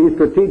of any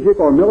strategic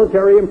or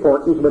military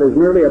importance, but is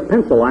merely a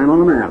pencil line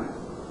on a map.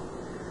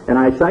 And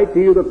I cite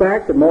to you the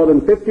fact that more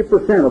than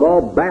 50% of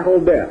all battle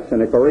deaths in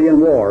the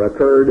Korean War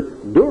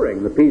occurred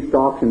during the peace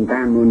talks in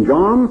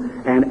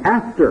Panmunjom and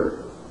after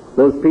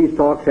those peace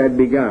talks had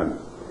begun.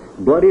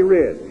 Bloody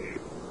Ridge,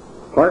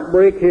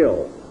 Heartbreak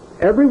Hill,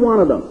 every one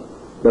of them,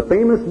 the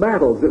famous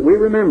battles that we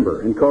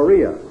remember in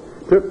Korea,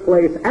 took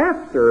place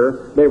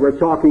after they were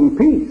talking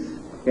peace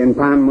in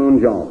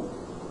Panmunjom.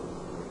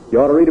 You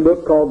ought to read a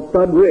book called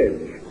Thud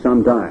Ridge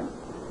sometime,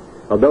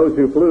 of those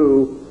who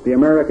flew the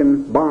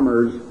American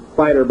bombers,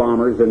 fighter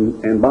bombers,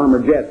 and bomber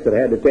jets that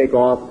had to take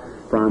off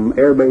from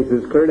air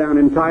bases clear down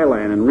in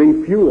Thailand and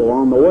refuel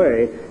on the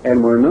way,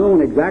 and were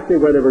known exactly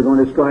where they were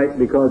going to strike,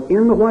 because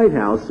in the White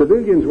House,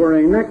 civilians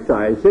wearing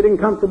neckties, sitting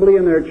comfortably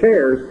in their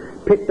chairs,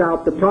 picked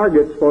out the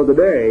targets for the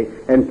day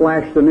and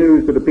flashed the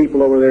news to the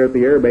people over there at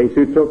the air base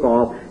who took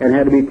off and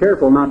had to be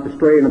careful not to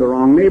stray into the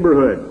wrong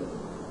neighborhood.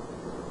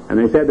 And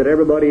they said that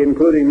everybody,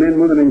 including men,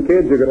 women, and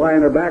kids who could lie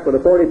on their back with a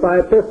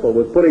 .45 pistol,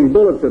 was putting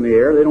bullets in the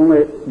air. They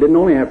didn't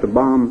only have to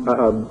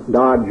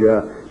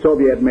dodge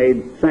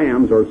Soviet-made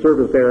SAMs or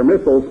surface-to-air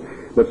missiles,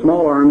 but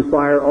small arms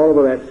fire all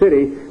over that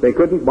city. They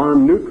couldn't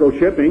bomb neutral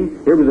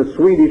shipping. Here was a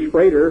Swedish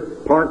freighter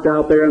parked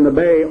out there in the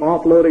bay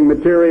offloading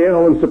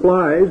material and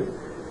supplies.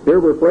 There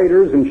were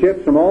freighters and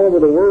ships from all over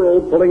the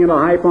world pulling into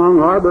Haiphong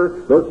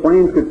Harbor. Those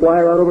planes could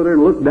fly right over there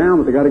and look down,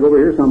 but they got to go over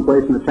here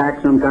someplace and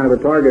attack some kind of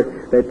a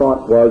target they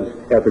thought was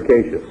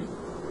efficacious.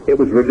 It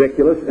was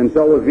ridiculous, and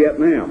so was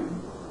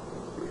Vietnam.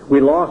 We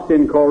lost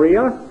in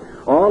Korea.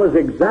 All is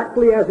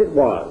exactly as it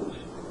was.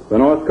 The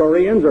North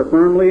Koreans are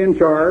firmly in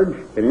charge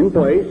and in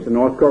place in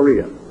North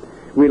Korea.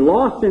 We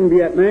lost in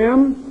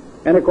Vietnam,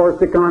 and of course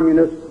the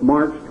communists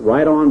marched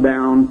right on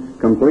down,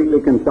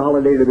 completely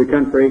consolidated the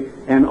country,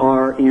 and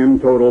are in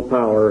total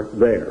power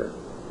there.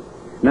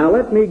 Now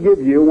let me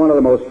give you one of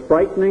the most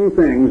frightening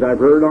things I've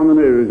heard on the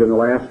news in the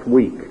last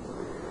week.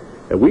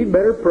 That we'd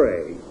better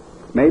pray,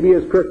 maybe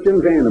as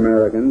Christians and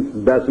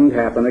Americans, doesn't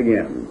happen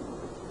again.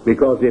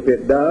 Because if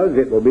it does,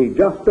 it will be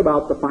just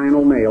about the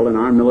final nail in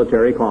our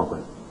military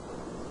coffin.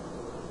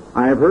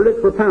 I have heard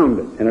it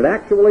propounded, and it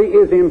actually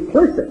is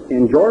implicit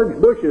in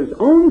George Bush's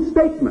own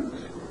statements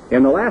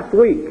in the last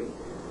week.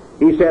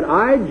 He said,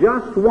 I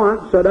just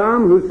want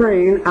Saddam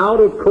Hussein out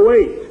of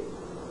Kuwait.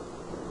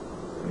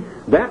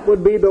 That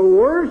would be the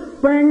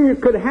worst thing that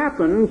could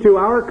happen to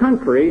our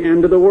country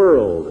and to the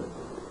world.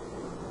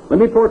 Let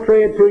me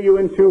portray it to you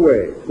in 2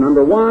 ways.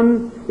 Number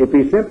one, if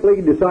he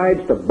simply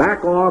decides to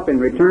back off in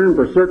return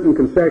for certain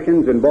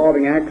concessions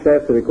involving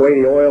access to the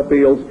Kuwaiti oil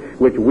fields,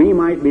 which we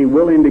might be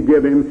willing to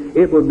give him,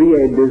 it would be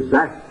a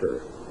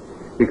disaster.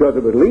 Because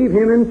it would leave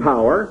him in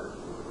power,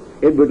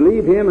 it would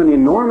leave him an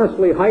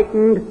enormously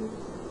heightened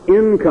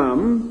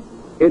income,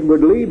 it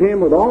would leave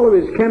him with all of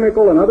his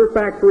chemical and other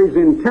factories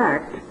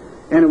intact,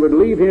 and it would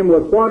leave him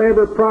with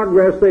whatever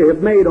progress they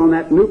have made on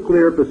that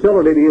nuclear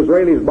facility the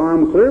Israelis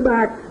bombed clear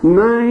back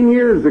 9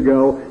 years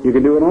ago. You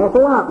can do an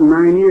awful lot in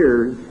 9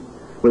 years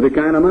with the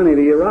kind of money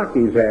the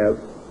Iraqis have.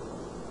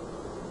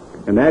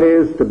 And that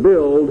is to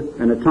build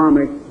an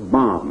atomic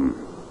bomb.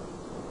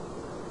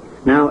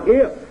 Now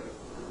if,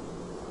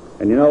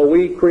 and you know,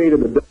 we created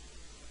the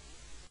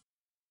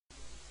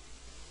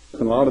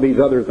and a lot of these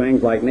other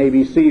things like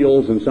Navy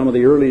SEALs and some of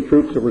the early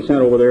troops that were sent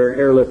over there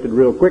airlifted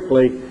real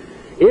quickly.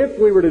 If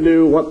we were to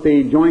do what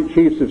the Joint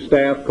Chiefs of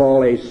Staff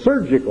call a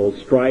surgical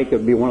strike, it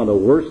would be one of the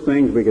worst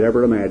things we could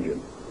ever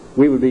imagine.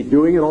 We would be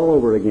doing it all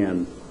over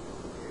again.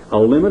 A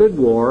limited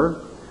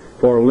war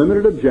for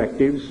limited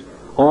objectives,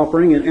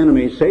 offering an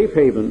enemy safe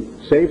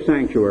haven, safe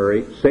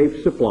sanctuary,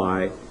 safe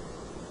supply,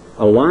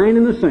 a line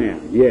in the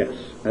sand. Yes,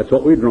 that's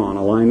what we've drawn,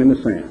 a line in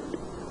the sand.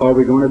 or are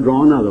we going to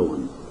draw another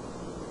one?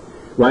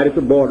 Right at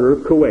the border of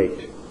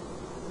Kuwait.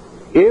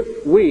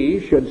 If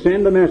we should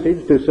send a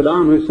message to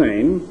Saddam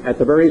Hussein at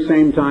the very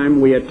same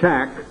time we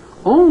attack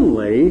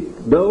only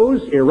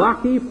those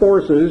Iraqi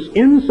forces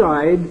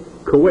inside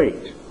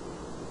Kuwait,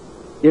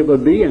 it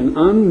would be an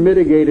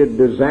unmitigated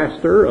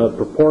disaster of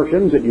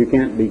proportions that you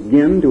can't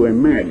begin to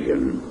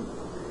imagine.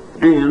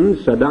 And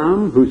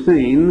Saddam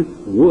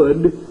Hussein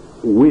would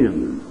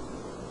win.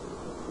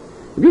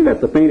 Have you got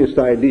the faintest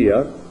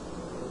idea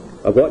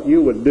of what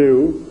you would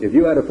do if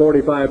you had a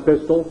 .45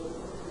 pistol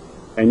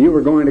and you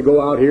were going to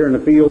go out here in the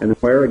field and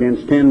fire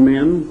against 10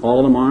 men, all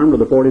of them armed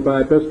with a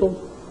 .45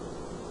 pistol?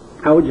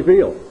 How would you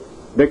feel?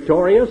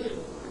 Victorious?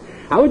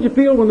 How would you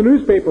feel when the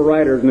newspaper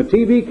writers and the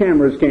TV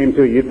cameras came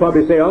to you? You'd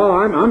probably say, oh,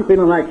 I'm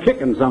feeling like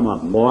chicken, some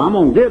of them. Boy, I'm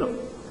going to get them.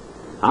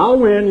 I'll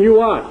win, you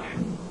watch.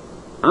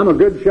 I'm a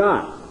good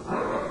shot.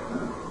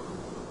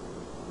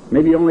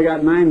 Maybe you only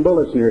got 9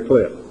 bullets in your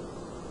clip.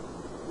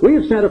 We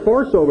have sent a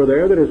force over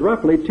there that is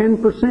roughly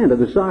 10% of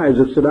the size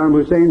of Saddam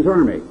Hussein's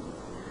army.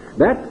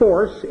 That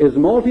force is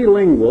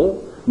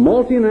multilingual,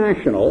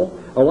 multinational.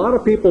 A lot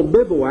of people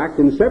bivouacked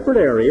in separate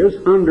areas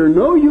under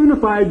no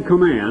unified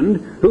command,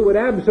 who would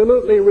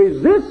absolutely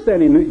resist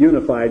any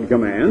unified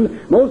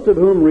command, most of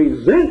whom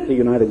resent the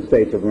United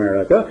States of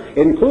America,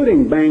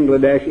 including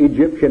Bangladesh,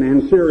 Egyptian,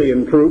 and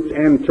Syrian troops,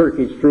 and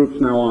Turkish troops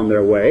now on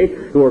their way,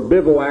 who are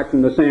bivouacked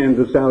in the sands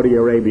of Saudi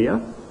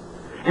Arabia.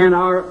 And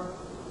our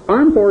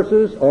armed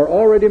forces are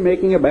already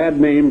making a bad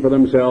name for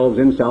themselves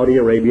in Saudi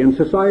Arabian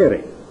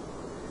society.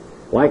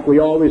 Like we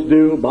always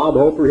do, Bob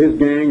Hope or his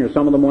gang, or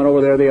some of them went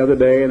over there the other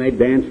day and they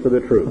danced for the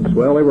troops.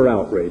 Well, they were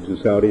outraged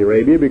in Saudi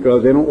Arabia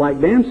because they don't like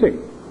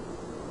dancing.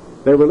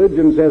 Their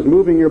religion says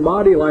moving your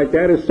body like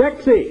that is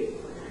sexy.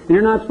 And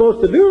you're not supposed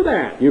to do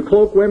that. You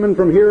cloak women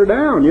from here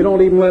down. You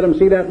don't even let them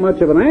see that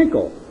much of an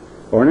ankle.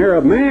 Or an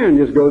Arab man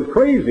just goes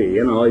crazy.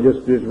 You know, he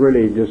just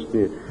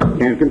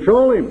can't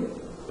control him.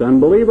 It's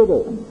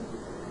unbelievable.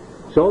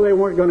 So they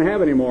weren't going to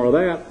have any more of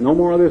that. No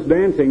more of this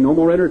dancing. No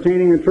more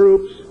entertaining the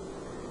troops.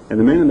 And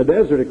the men in the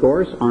desert, of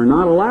course, are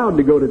not allowed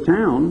to go to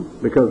town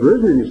because there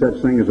isn't any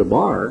such thing as a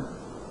bar.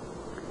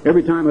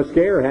 Every time a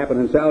scare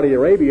happened in Saudi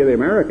Arabia, the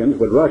Americans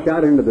would rush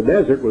out into the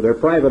desert with their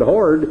private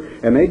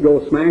horde, and they'd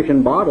go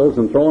smashing bottles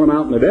and throwing them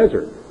out in the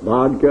desert.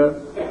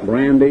 Vodka,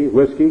 brandy,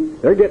 whiskey.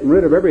 They're getting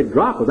rid of every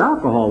drop of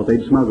alcohol that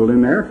they'd smuggled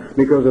in there,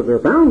 because if they're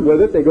found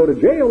with it, they go to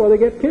jail or they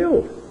get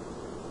killed.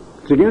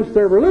 It's against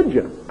their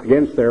religion,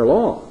 against their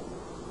law.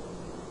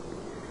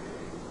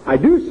 I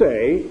do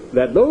say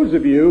that those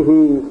of you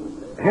who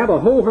have a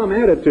ho-hum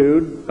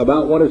attitude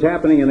about what is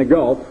happening in the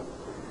Gulf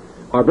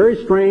are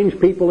very strange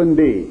people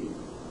indeed.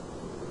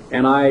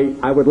 And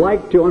I would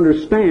like to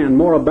understand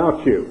more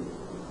about you.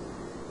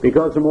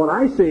 Because from what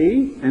I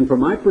see, and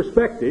from my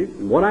perspective,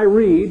 and what I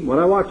read, what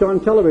I watch on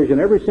television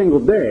every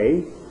single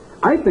day,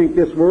 I think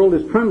this world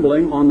is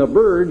trembling on the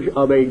verge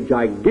of a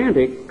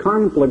gigantic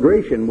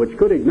conflagration which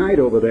could ignite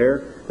over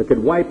there, that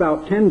could wipe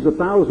out tens of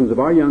thousands of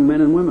our young men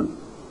and women.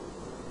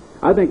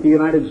 I think the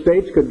United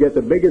States could get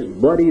the biggest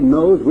bloody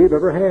nose we've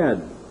ever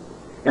had.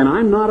 And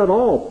I'm not at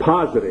all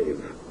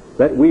positive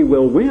that we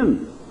will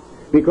win,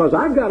 because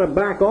I've got to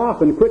back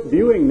off and quit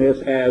viewing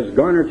this as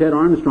Garner Ted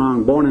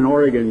Armstrong, born in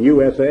Oregon,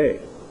 USA.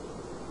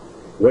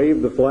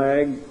 Wave the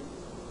flag,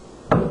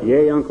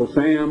 yay Uncle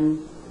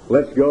Sam,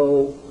 let's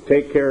go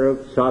take care of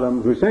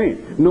Saddam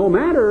Hussein. No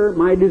matter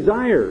my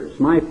desires,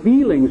 my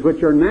feelings,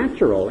 which are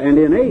natural and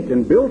innate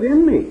and built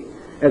in me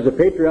as a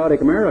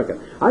patriotic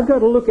American, I've got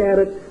to look at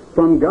it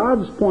from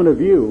God's point of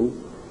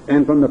view,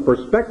 and from the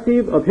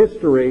perspective of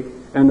history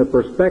and the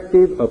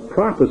perspective of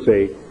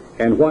prophecy,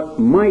 and what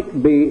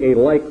might be a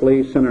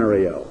likely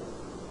scenario.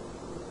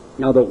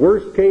 Now, the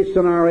worst case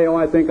scenario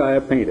I think I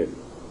have painted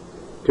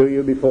to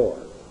you before,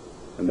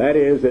 and that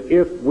is that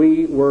if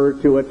we were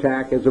to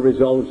attack as a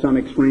result of some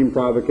extreme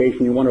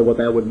provocation, you wonder what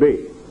that would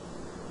be.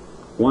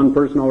 One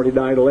person already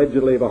died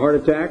allegedly of a heart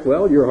attack.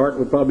 Well, your heart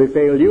would probably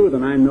fail you with a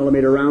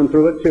 9mm round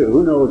through it too.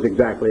 Who knows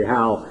exactly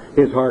how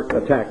his heart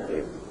attacked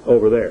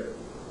over there?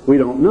 We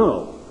don't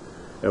know.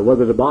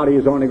 Whether the body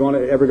is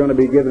ever going to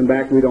be given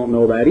back, we don't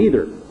know that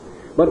either.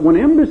 But when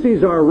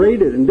embassies are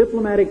raided and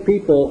diplomatic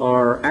people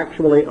are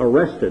actually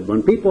arrested,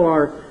 when people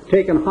are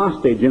taken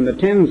hostage in the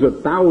tens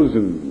of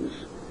thousands,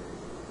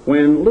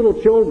 when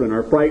little children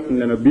are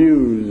frightened and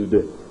abused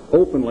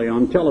openly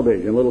on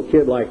television, a little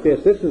kid like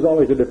this is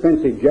always a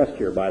defensive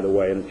gesture, by the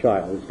way, in a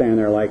child. He'll stand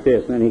there like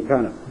this, and then he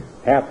kind of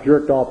half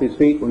jerked off his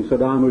feet when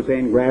Saddam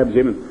Hussein grabs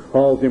him and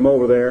hauls him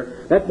over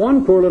there. That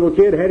one poor little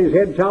kid had his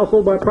head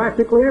tousled by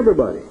practically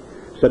everybody.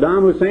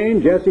 Saddam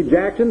Hussein, Jesse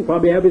Jackson,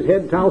 probably have his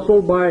head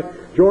tousled by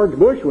George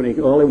Bush when he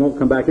won't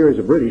come back here as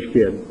a British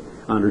kid,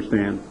 I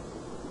understand.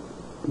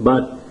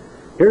 But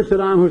here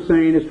Saddam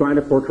Hussein is trying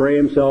to portray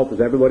himself as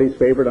everybody's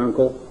favorite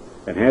uncle,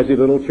 and has his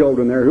little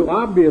children there who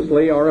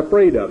obviously are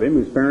afraid of him,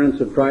 whose parents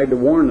have tried to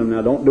warn them,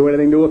 now don't do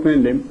anything to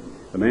offend him.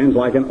 The man's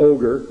like an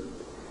ogre.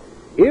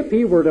 If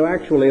he were to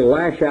actually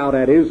lash out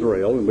at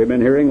Israel, and we've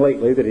been hearing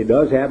lately that he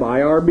does have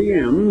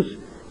IRBMs,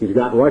 he's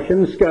got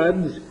Russian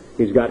Scuds,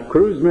 he's got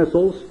cruise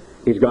missiles,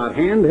 He's got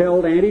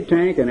handheld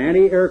anti-tank and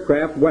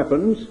anti-aircraft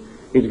weapons.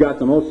 He's got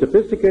the most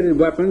sophisticated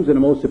weapons and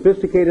the most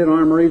sophisticated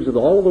armories of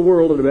all the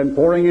world that have been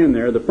pouring in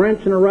there. The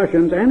French and the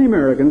Russians and the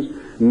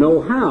Americans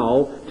know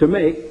how to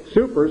make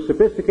super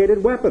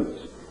sophisticated weapons.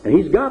 And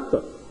he's got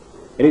them.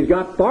 And he's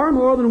got far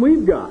more than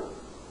we've got.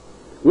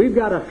 We've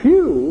got a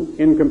few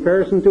in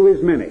comparison to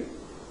his many.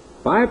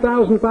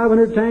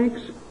 5,500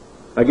 tanks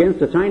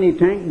against a tiny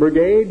tank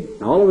brigade.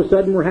 All of a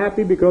sudden we're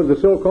happy because the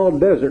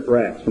so-called desert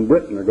rats from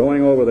Britain are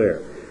going over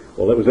there.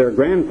 Well, it was their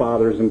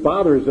grandfathers and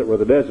fathers that were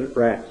the desert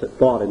rats that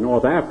fought in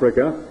North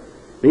Africa.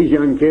 These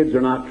young kids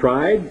are not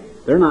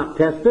tried. They're not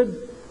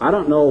tested. I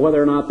don't know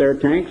whether or not their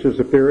tanks are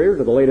superior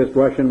to the latest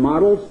Russian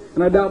models,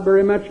 and I doubt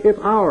very much if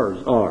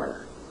ours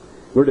are.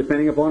 We're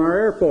depending upon our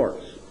Air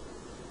Force,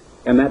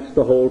 and that's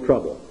the whole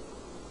trouble.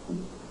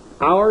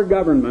 Our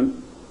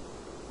government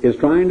is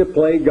trying to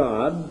play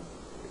God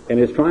and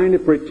is trying to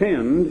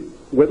pretend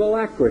with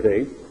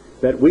alacrity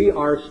that we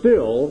are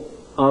still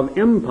of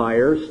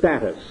empire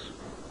status.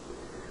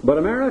 But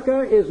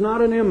America is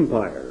not an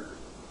empire,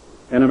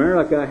 and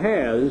America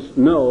has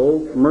no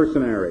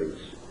mercenaries.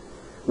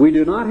 We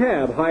do not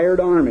have hired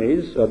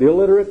armies of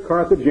illiterate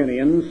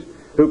Carthaginians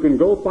who can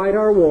go fight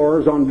our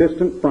wars on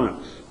distant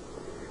fronts.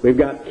 We've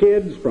got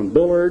kids from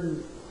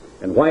Bullard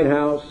and White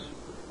House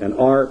and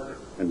Arp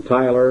and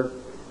Tyler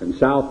and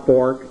South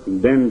Fork and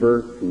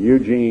Denver and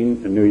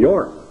Eugene and New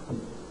York.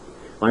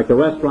 Like the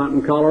restaurant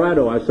in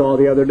Colorado I saw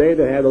the other day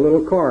that had a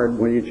little card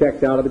when you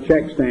checked out of the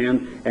check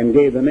stand and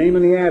gave the name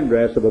and the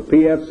address of a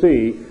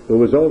PFC who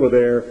was over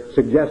there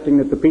suggesting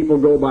that the people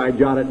go by,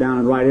 jot it down,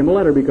 and write him a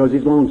letter because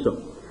he's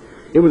lonesome.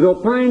 It was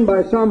opined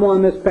by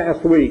someone this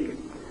past week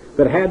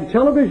that had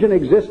television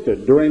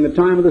existed during the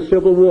time of the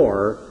Civil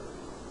War,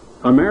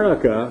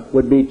 America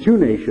would be two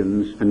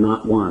nations and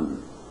not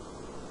one.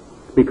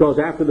 Because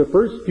after the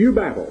first few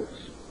battles,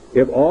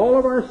 if all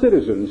of our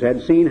citizens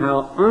had seen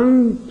how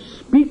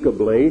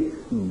unspeakably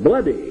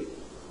bloody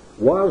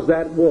was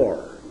that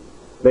war,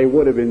 they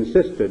would have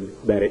insisted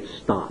that it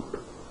stop.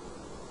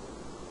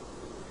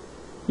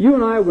 You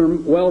and I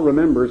well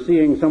remember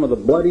seeing some of the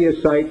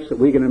bloodiest sights that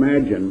we can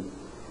imagine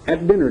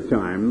at dinner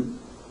time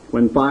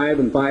when 5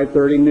 and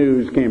 5:30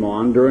 news came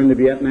on during the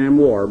Vietnam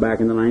War back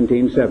in the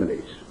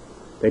 1970s.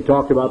 They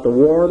talked about the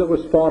war that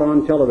was fought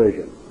on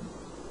television.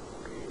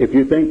 If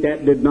you think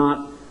that did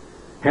not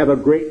have a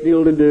great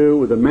deal to do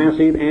with the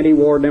massive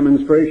anti-war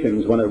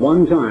demonstrations when at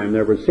one time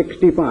there were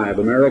 65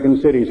 American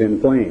cities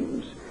in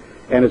flames.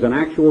 And as an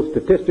actual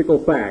statistical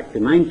fact,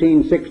 in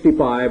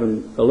 1965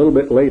 and a little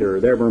bit later,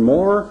 there were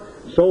more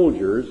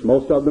soldiers,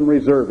 most of them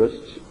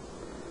reservists,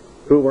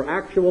 who were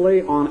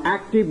actually on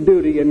active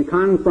duty in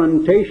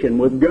confrontation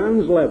with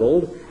guns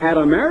leveled at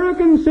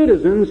American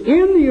citizens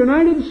in the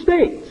United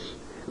States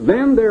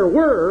than there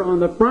were on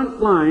the front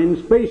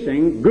lines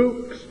facing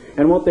gooks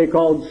and what they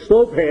called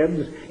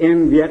slopeheads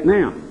in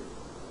Vietnam.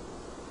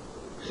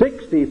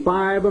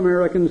 65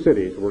 American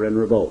cities were in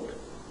revolt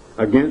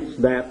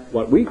against that,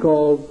 what we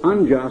called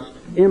unjust,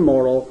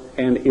 immoral,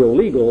 and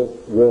illegal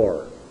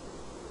war.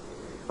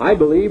 I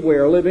believe we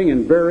are living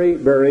in very,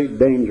 very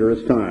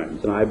dangerous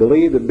times, and I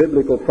believe that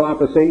biblical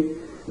prophecy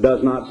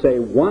does not say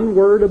one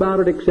word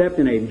about it except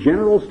in a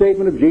general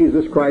statement of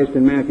Jesus Christ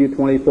in Matthew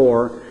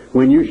 24,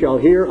 when you shall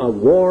hear of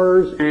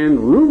wars and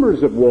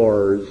rumors of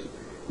wars.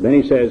 Then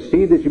he says,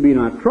 see that you be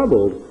not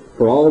troubled,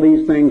 for all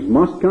these things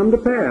must come to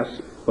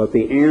pass, but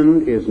the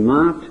end is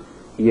not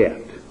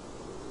yet.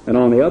 And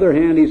on the other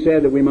hand, he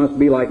said that we must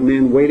be like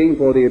men waiting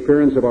for the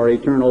appearance of our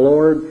eternal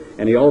Lord.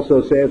 And he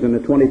also says in the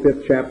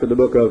 25th chapter of the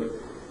book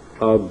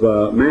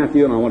of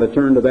Matthew, and I want to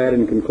turn to that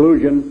in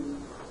conclusion,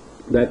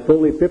 that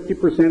fully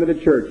 50% of the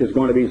church is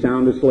going to be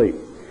sound asleep.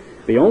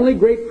 The only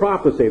great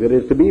prophecy that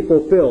is to be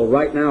fulfilled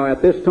right now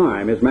at this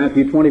time is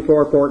Matthew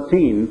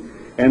 24:14,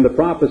 and the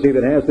prophecy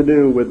that has to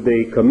do with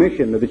the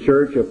commission of the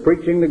church of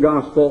preaching the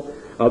gospel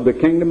of the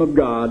kingdom of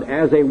God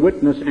as a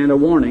witness and a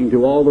warning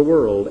to all the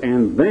world,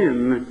 and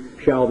then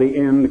shall the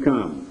end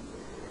come.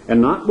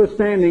 And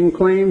notwithstanding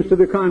claims to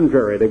the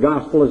contrary, the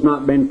gospel has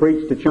not been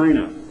preached to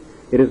China.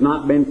 It has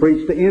not been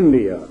preached to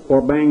India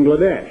or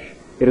Bangladesh.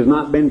 It has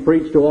not been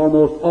preached to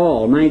almost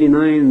all,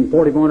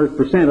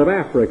 99.44% of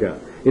Africa.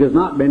 It has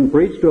not been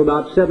preached to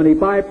about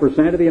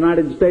 75% of the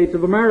United States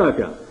of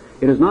America.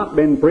 It has not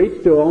been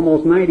preached to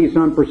almost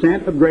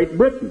 90-some% of Great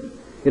Britain.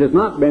 It has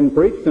not been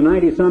preached to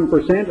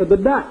 90-some% of the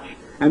Dutch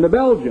and the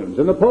Belgians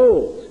and the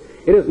Poles.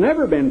 It has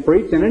never been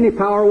preached in any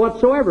power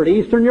whatsoever to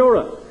Eastern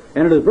Europe,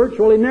 and it has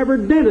virtually never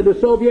dented the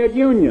Soviet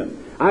Union.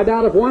 I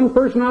doubt if one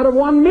person out of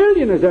 1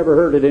 million has ever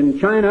heard it in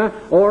China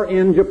or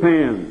in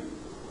Japan.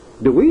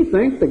 Do we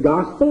think the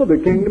gospel of the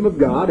kingdom of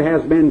God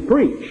has been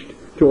preached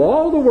to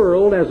all the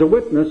world as a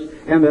witness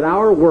and that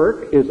our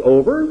work is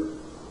over?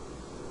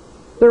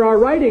 There are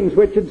writings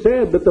which had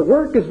said that the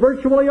work is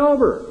virtually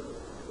over,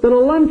 that a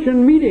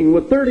luncheon meeting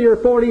with 30 or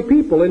 40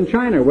 people in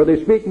China where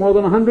they speak more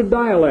than 100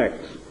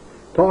 dialects,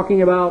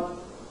 talking about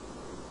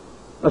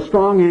a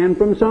strong hand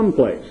from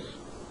someplace,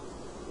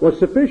 was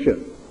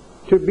sufficient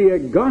to be a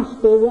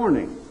gospel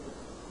warning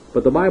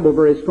But the Bible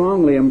very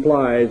strongly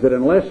implies that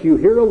unless you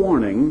hear a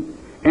warning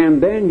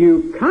and then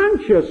you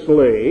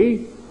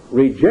consciously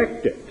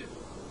reject it,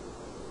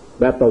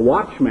 that the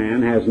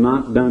watchman has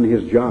not done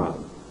his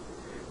job.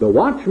 The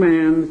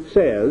watchman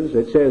says,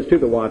 it says to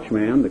the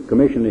watchman, the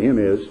commission to him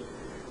is,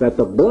 that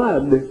the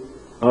blood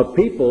of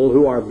people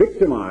who are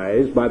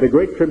victimized by the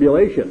Great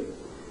Tribulation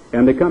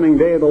and the coming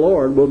day of the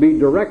Lord will be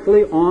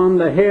directly on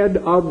the head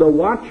of the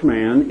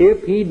watchman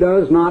if he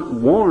does not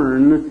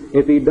warn,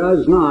 if he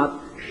does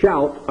not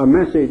shout a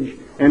message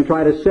and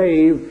try to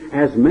save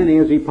as many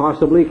as he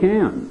possibly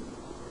can.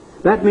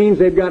 That means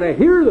they've got to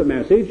hear the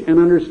message and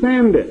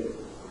understand it.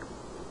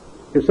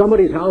 If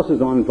somebody's house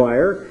is on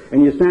fire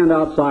and you stand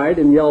outside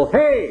and yell,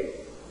 "Hey!"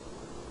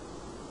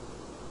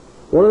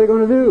 what are they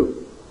going to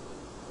do?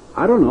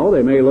 I don't know.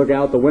 They may look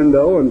out the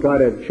window and try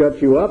to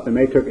shut you up. They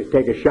may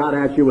take a shot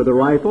at you with a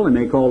rifle. They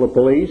may call the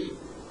police.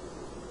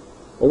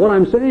 Well, what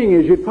I'm saying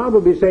is you'd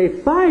probably say,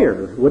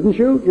 "Fire," wouldn't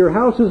you? Your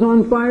house is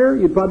on fire.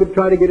 You'd probably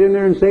try to get in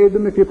there and save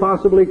them if you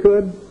possibly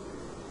could.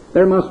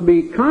 There must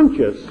be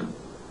conscious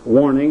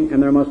warning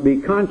and there must be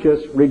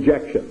conscious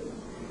rejection.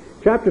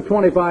 Chapter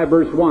 25,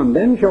 verse 1,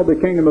 "Then shall the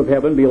kingdom of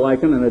heaven be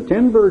likened unto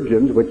 10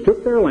 virgins which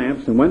took their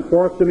lamps and went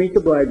forth to meet the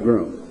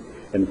bridegroom.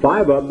 And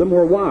 5 of them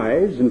were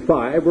wise, and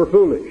 5 were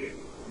foolish.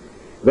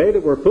 They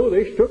that were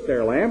foolish took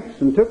their lamps,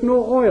 and took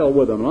no oil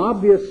with them," an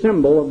obvious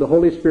symbol of the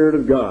Holy Spirit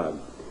of God.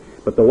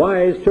 "But the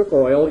wise took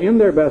oil in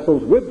their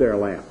vessels with their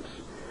lamps,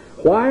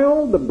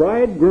 while the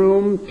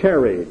bridegroom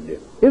tarried."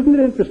 Isn't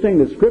it interesting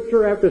that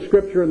Scripture after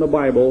Scripture in the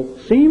Bible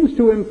seems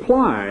to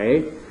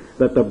imply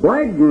that the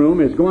bridegroom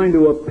is going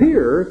to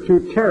appear to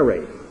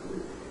tarry,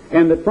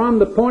 and that from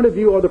the point of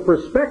view or the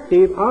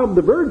perspective of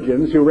the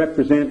virgins who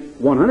represent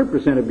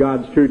 100% of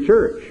God's true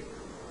church,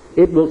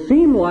 it will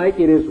seem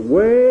like it is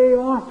way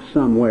off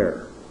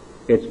somewhere.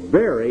 It's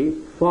very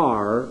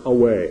far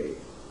away.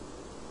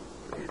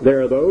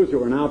 There are those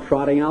who are now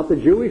trotting out the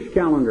Jewish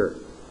calendar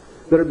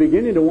that are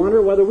beginning to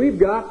wonder whether we've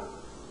got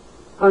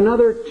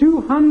another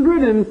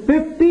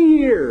 250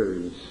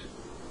 years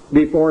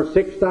before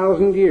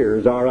 6,000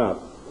 years are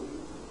up.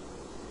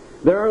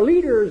 There are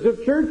leaders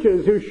of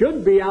churches who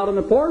should be out in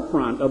the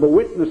forefront of a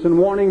witness and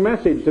warning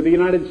message to the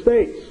United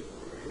States,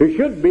 who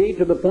should be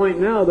to the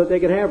point now that they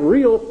could have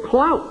real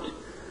clout,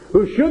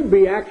 who should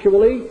be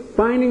actually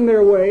finding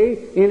their way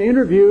in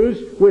interviews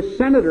with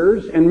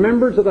senators and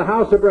members of the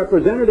House of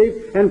Representatives,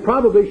 and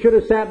probably should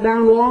have sat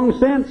down long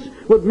since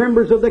with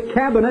members of the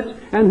cabinet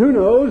and, who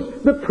knows,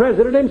 the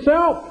president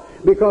himself,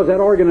 because that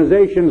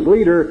organization's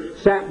leader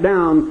sat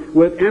down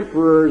with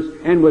emperors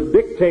and with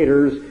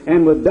dictators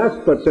and with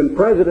despots and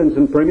presidents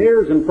and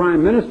premiers and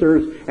prime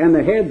ministers and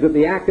the heads at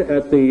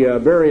the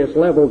various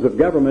levels of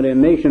government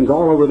in nations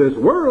all over this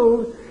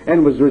world,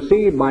 and was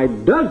received by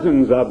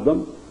dozens of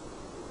them,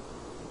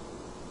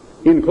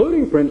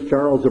 including Prince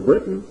Charles of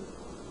Britain.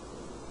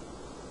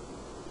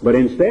 But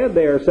instead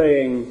they are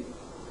saying,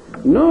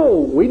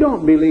 "No, we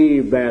don't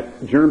believe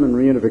that German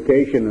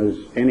reunification is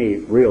any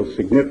real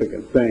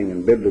significant thing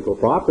in biblical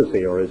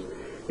prophecy, or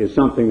is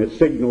something that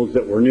signals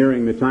that we're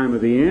nearing the time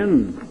of the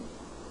end."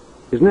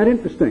 Isn't that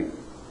interesting?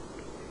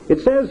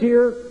 It says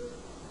here,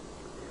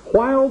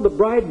 "While the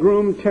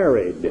bridegroom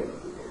tarried,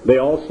 they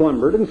all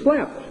slumbered and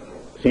slept."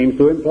 Seems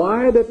to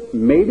imply that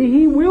maybe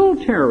he will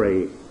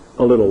tarry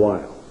a little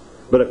while,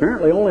 but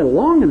apparently only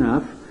long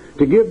enough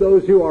to give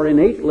those who are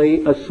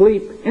innately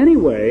asleep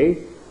anyway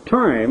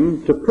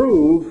time to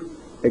prove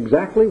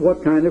exactly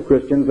what kind of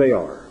Christians they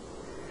are.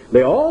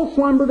 They all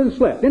slumbered and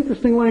slept.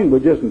 Interesting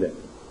language, isn't it?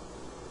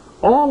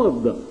 All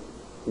of them,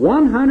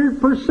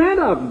 100%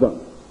 of them,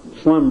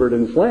 slumbered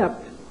and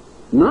slept.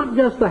 Not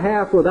just the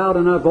half without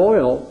enough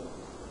oil.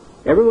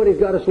 Everybody's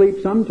got to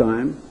sleep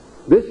sometime.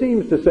 This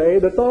seems to say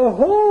that the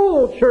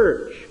whole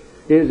church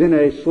is in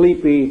a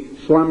sleepy,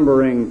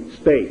 slumbering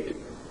state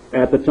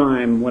at the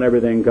time when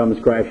everything comes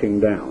crashing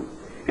down.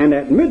 And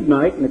at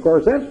midnight, and of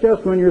course that's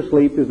just when your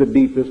sleep is the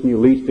deepest and you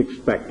least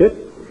expect it,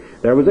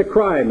 there was a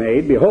cry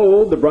made,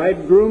 "Behold, the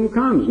bridegroom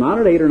comes," not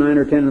at 8 or 9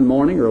 or 10 in the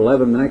morning or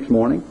 11 the next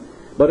morning,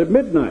 but at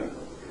midnight.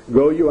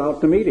 "Go you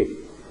out to meet him."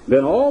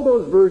 Then all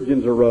those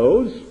virgins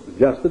arose,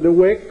 adjusted the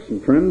wicks,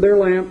 and trimmed their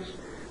lamps.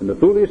 And the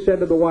foolish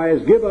said to the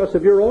wise, "Give us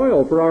of your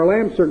oil, for our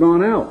lamps are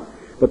gone out."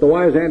 But the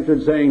wise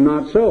answered, saying,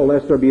 "Not so,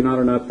 lest there be not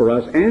enough for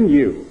us and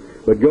you.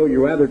 But go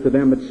you rather to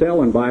them that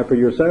sell, and buy for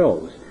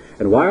yourselves."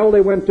 And while they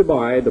went to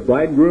buy, the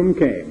bridegroom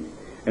came,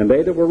 and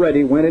they that were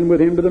ready went in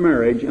with him to the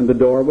marriage, and the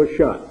door was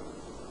shut.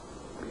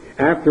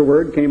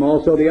 Afterward came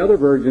also the other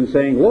virgins,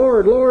 saying,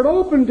 "Lord, Lord,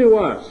 open to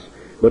us."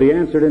 But he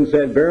answered and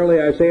said, "Verily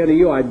I say unto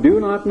you, I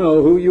do not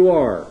know who you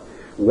are.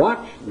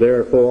 Watch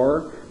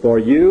therefore, for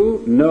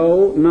you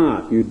know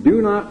not," you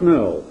do not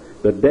know,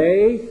 "the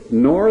day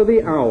nor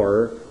the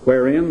hour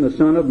wherein the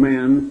Son of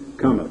Man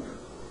cometh."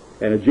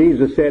 And as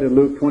Jesus said in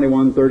Luke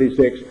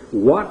 21:36,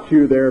 "Watch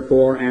you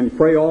therefore, and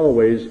pray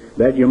always,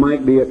 that you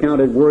might be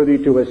accounted worthy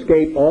to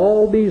escape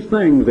all these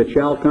things that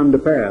shall come to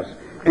pass,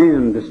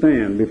 and to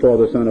stand before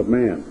the Son of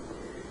Man."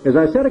 As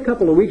I said a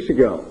couple of weeks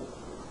ago,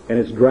 And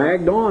it's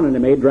dragged on, and it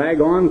may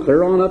drag on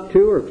clear on up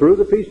to or through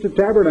the Feast of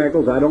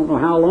Tabernacles. I don't know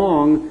how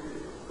long,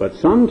 but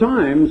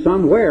sometime,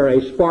 somewhere,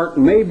 a spark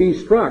may be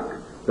struck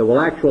that will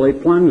actually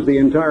plunge the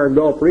entire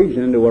Gulf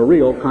region into a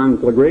real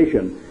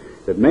conflagration.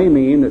 That may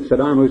mean that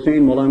Saddam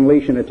Hussein will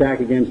unleash an attack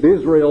against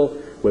Israel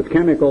with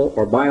chemical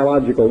or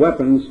biological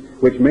weapons,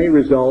 which may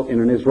result in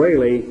an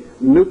Israeli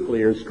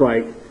nuclear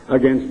strike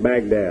against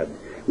Baghdad.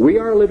 We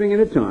are living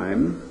in a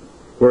time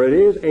where it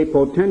is a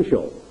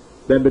potential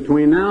that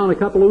between now and a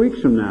couple of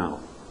weeks from now,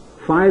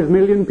 5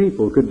 million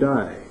people could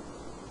die.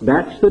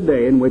 That's the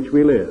day in which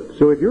we live.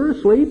 So if you're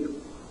asleep,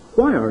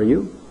 why are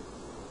you?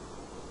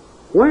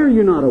 Why are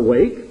you not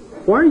awake?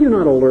 Why are you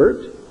not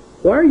alert?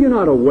 Why are you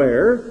not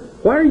aware?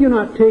 Why are you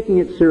not taking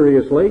it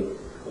seriously?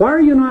 Why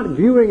are you not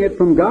viewing it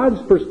from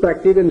God's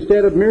perspective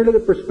instead of merely the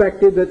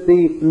perspective that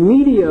the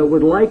media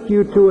would like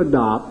you to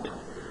adopt,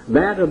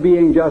 that of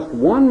being just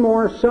one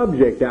more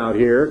subject out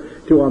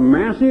here to a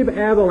massive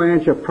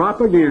avalanche of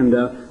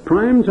propaganda,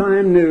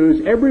 primetime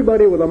news,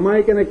 everybody with a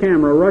mic and a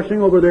camera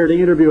rushing over there to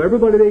interview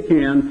everybody they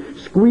can,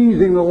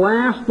 squeezing the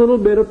last little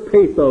bit of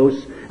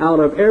pathos out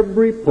of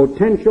every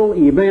potential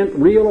event,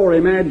 real or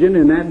imagined,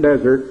 in that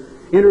desert,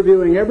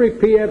 interviewing every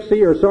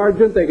PFC or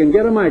sergeant they can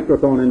get a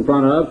microphone in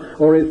front of,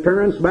 or his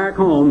parents back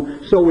home,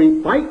 so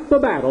we fight the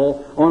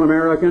battle on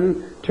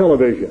American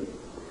television.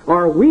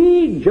 Are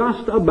we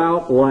just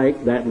about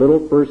like that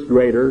little first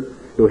grader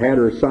who had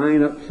her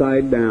sign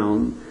upside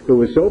down, who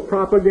was so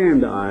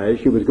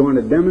propagandized she was going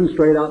to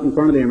demonstrate out in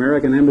front of the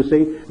American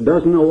embassy,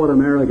 doesn't know what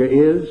America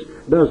is,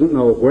 doesn't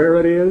know where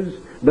it is,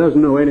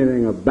 doesn't know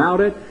anything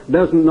about it,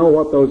 doesn't know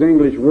what those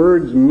English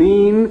words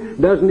mean,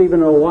 doesn't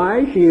even know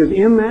why she is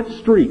in that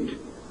street?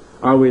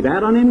 Are we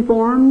that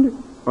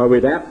uninformed? Are we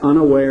that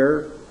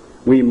unaware?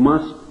 We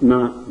must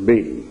not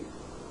be.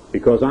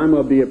 Because I'm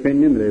of the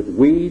opinion that if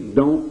we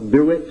don't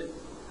do it,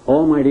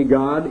 Almighty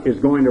God is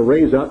going to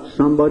raise up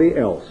somebody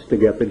else to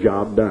get the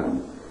job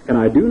done. And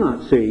I do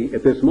not see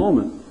at this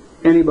moment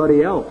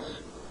anybody else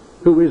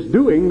who is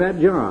doing that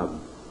job.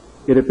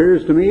 It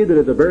appears to me that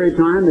at the very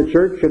time the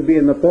church should be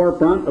in the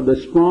forefront of the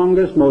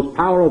strongest, most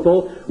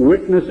powerful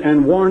witness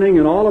and warning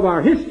in all of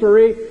our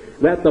history,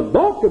 that the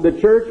bulk of the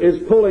church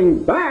is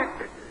pulling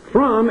back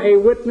from a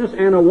witness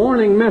and a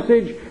warning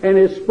message and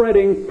is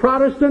spreading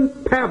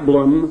Protestant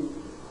pablum,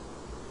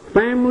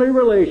 family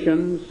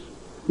relations,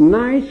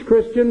 nice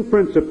Christian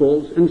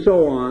principles, and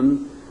so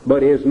on,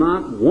 but is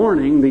not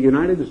warning the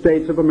United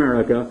States of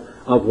America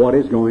of what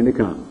is going to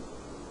come.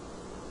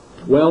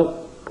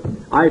 Well,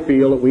 I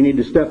feel that we need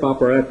to step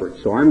up our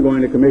efforts, so I'm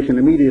going to commission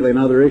immediately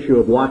another issue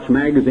of Watch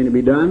Magazine to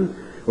be done.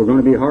 We're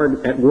going to be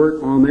hard at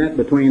work on that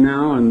between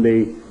now and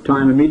the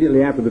time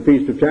immediately after the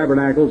Feast of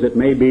Tabernacles. It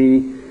may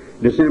be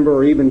December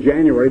or even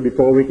January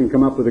before we can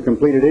come up with a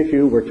completed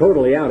issue. We're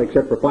totally out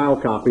except for file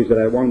copies of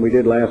that one we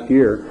did last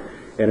year.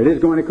 And it is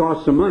going to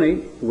cost some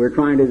money. We're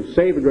trying to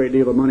save a great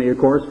deal of money, of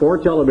course, for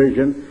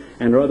television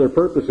and other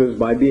purposes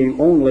by being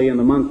only in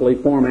the monthly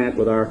format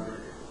with our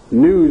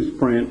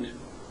newsprint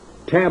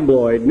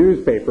tabloid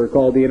newspaper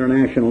called the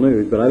International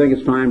News. But I think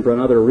it's time for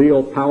another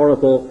real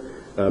powerful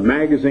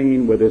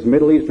magazine with this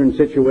Middle Eastern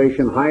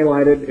situation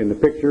highlighted in the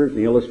pictures,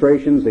 the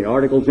illustrations, the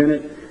articles in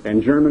it,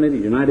 and Germany, the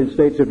United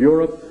States of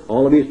Europe,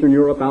 all of Eastern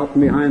Europe out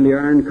from behind the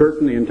Iron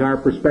Curtain, the entire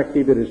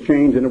perspective that has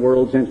changed in the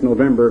world since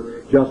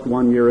November just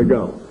 1 year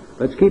ago.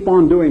 Let's keep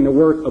on doing the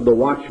work of the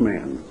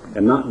watchman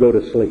and not go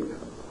to sleep.